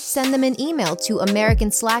 Or send them an email to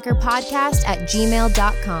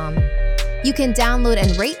americanslackerpodcast@gmail.com. You can download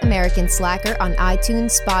and rate American Slacker on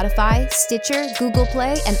iTunes, Spotify, Stitcher, Google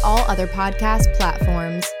Play, and all other podcast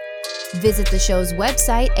platforms. Visit the show's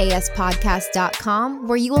website, aspodcast.com,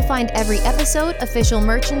 where you will find every episode, official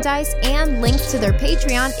merchandise, and links to their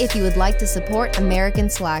Patreon if you would like to support American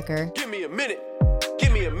Slacker. Give me a minute.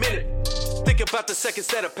 Think about the seconds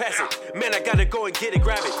that are passing. Man, I gotta go and get it,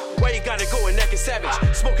 grab it. Why you gotta go and act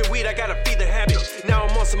savage? Smoking weed, I gotta feed the habit. Now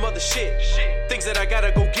I'm on some other shit. Things that I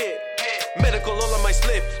gotta go get. Medical all on my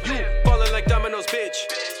slip. You falling like dominoes, bitch.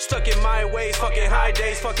 Stuck in my ways, fucking high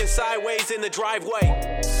days, fucking sideways in the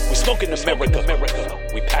driveway. We smoking America.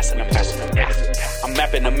 We passing America. I'm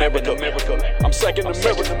mapping America. I'm second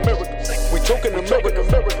America. We talking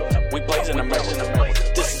America. We blazing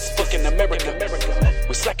America. This is fucking America.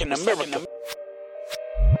 We second America.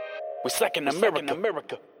 We second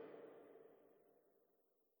America.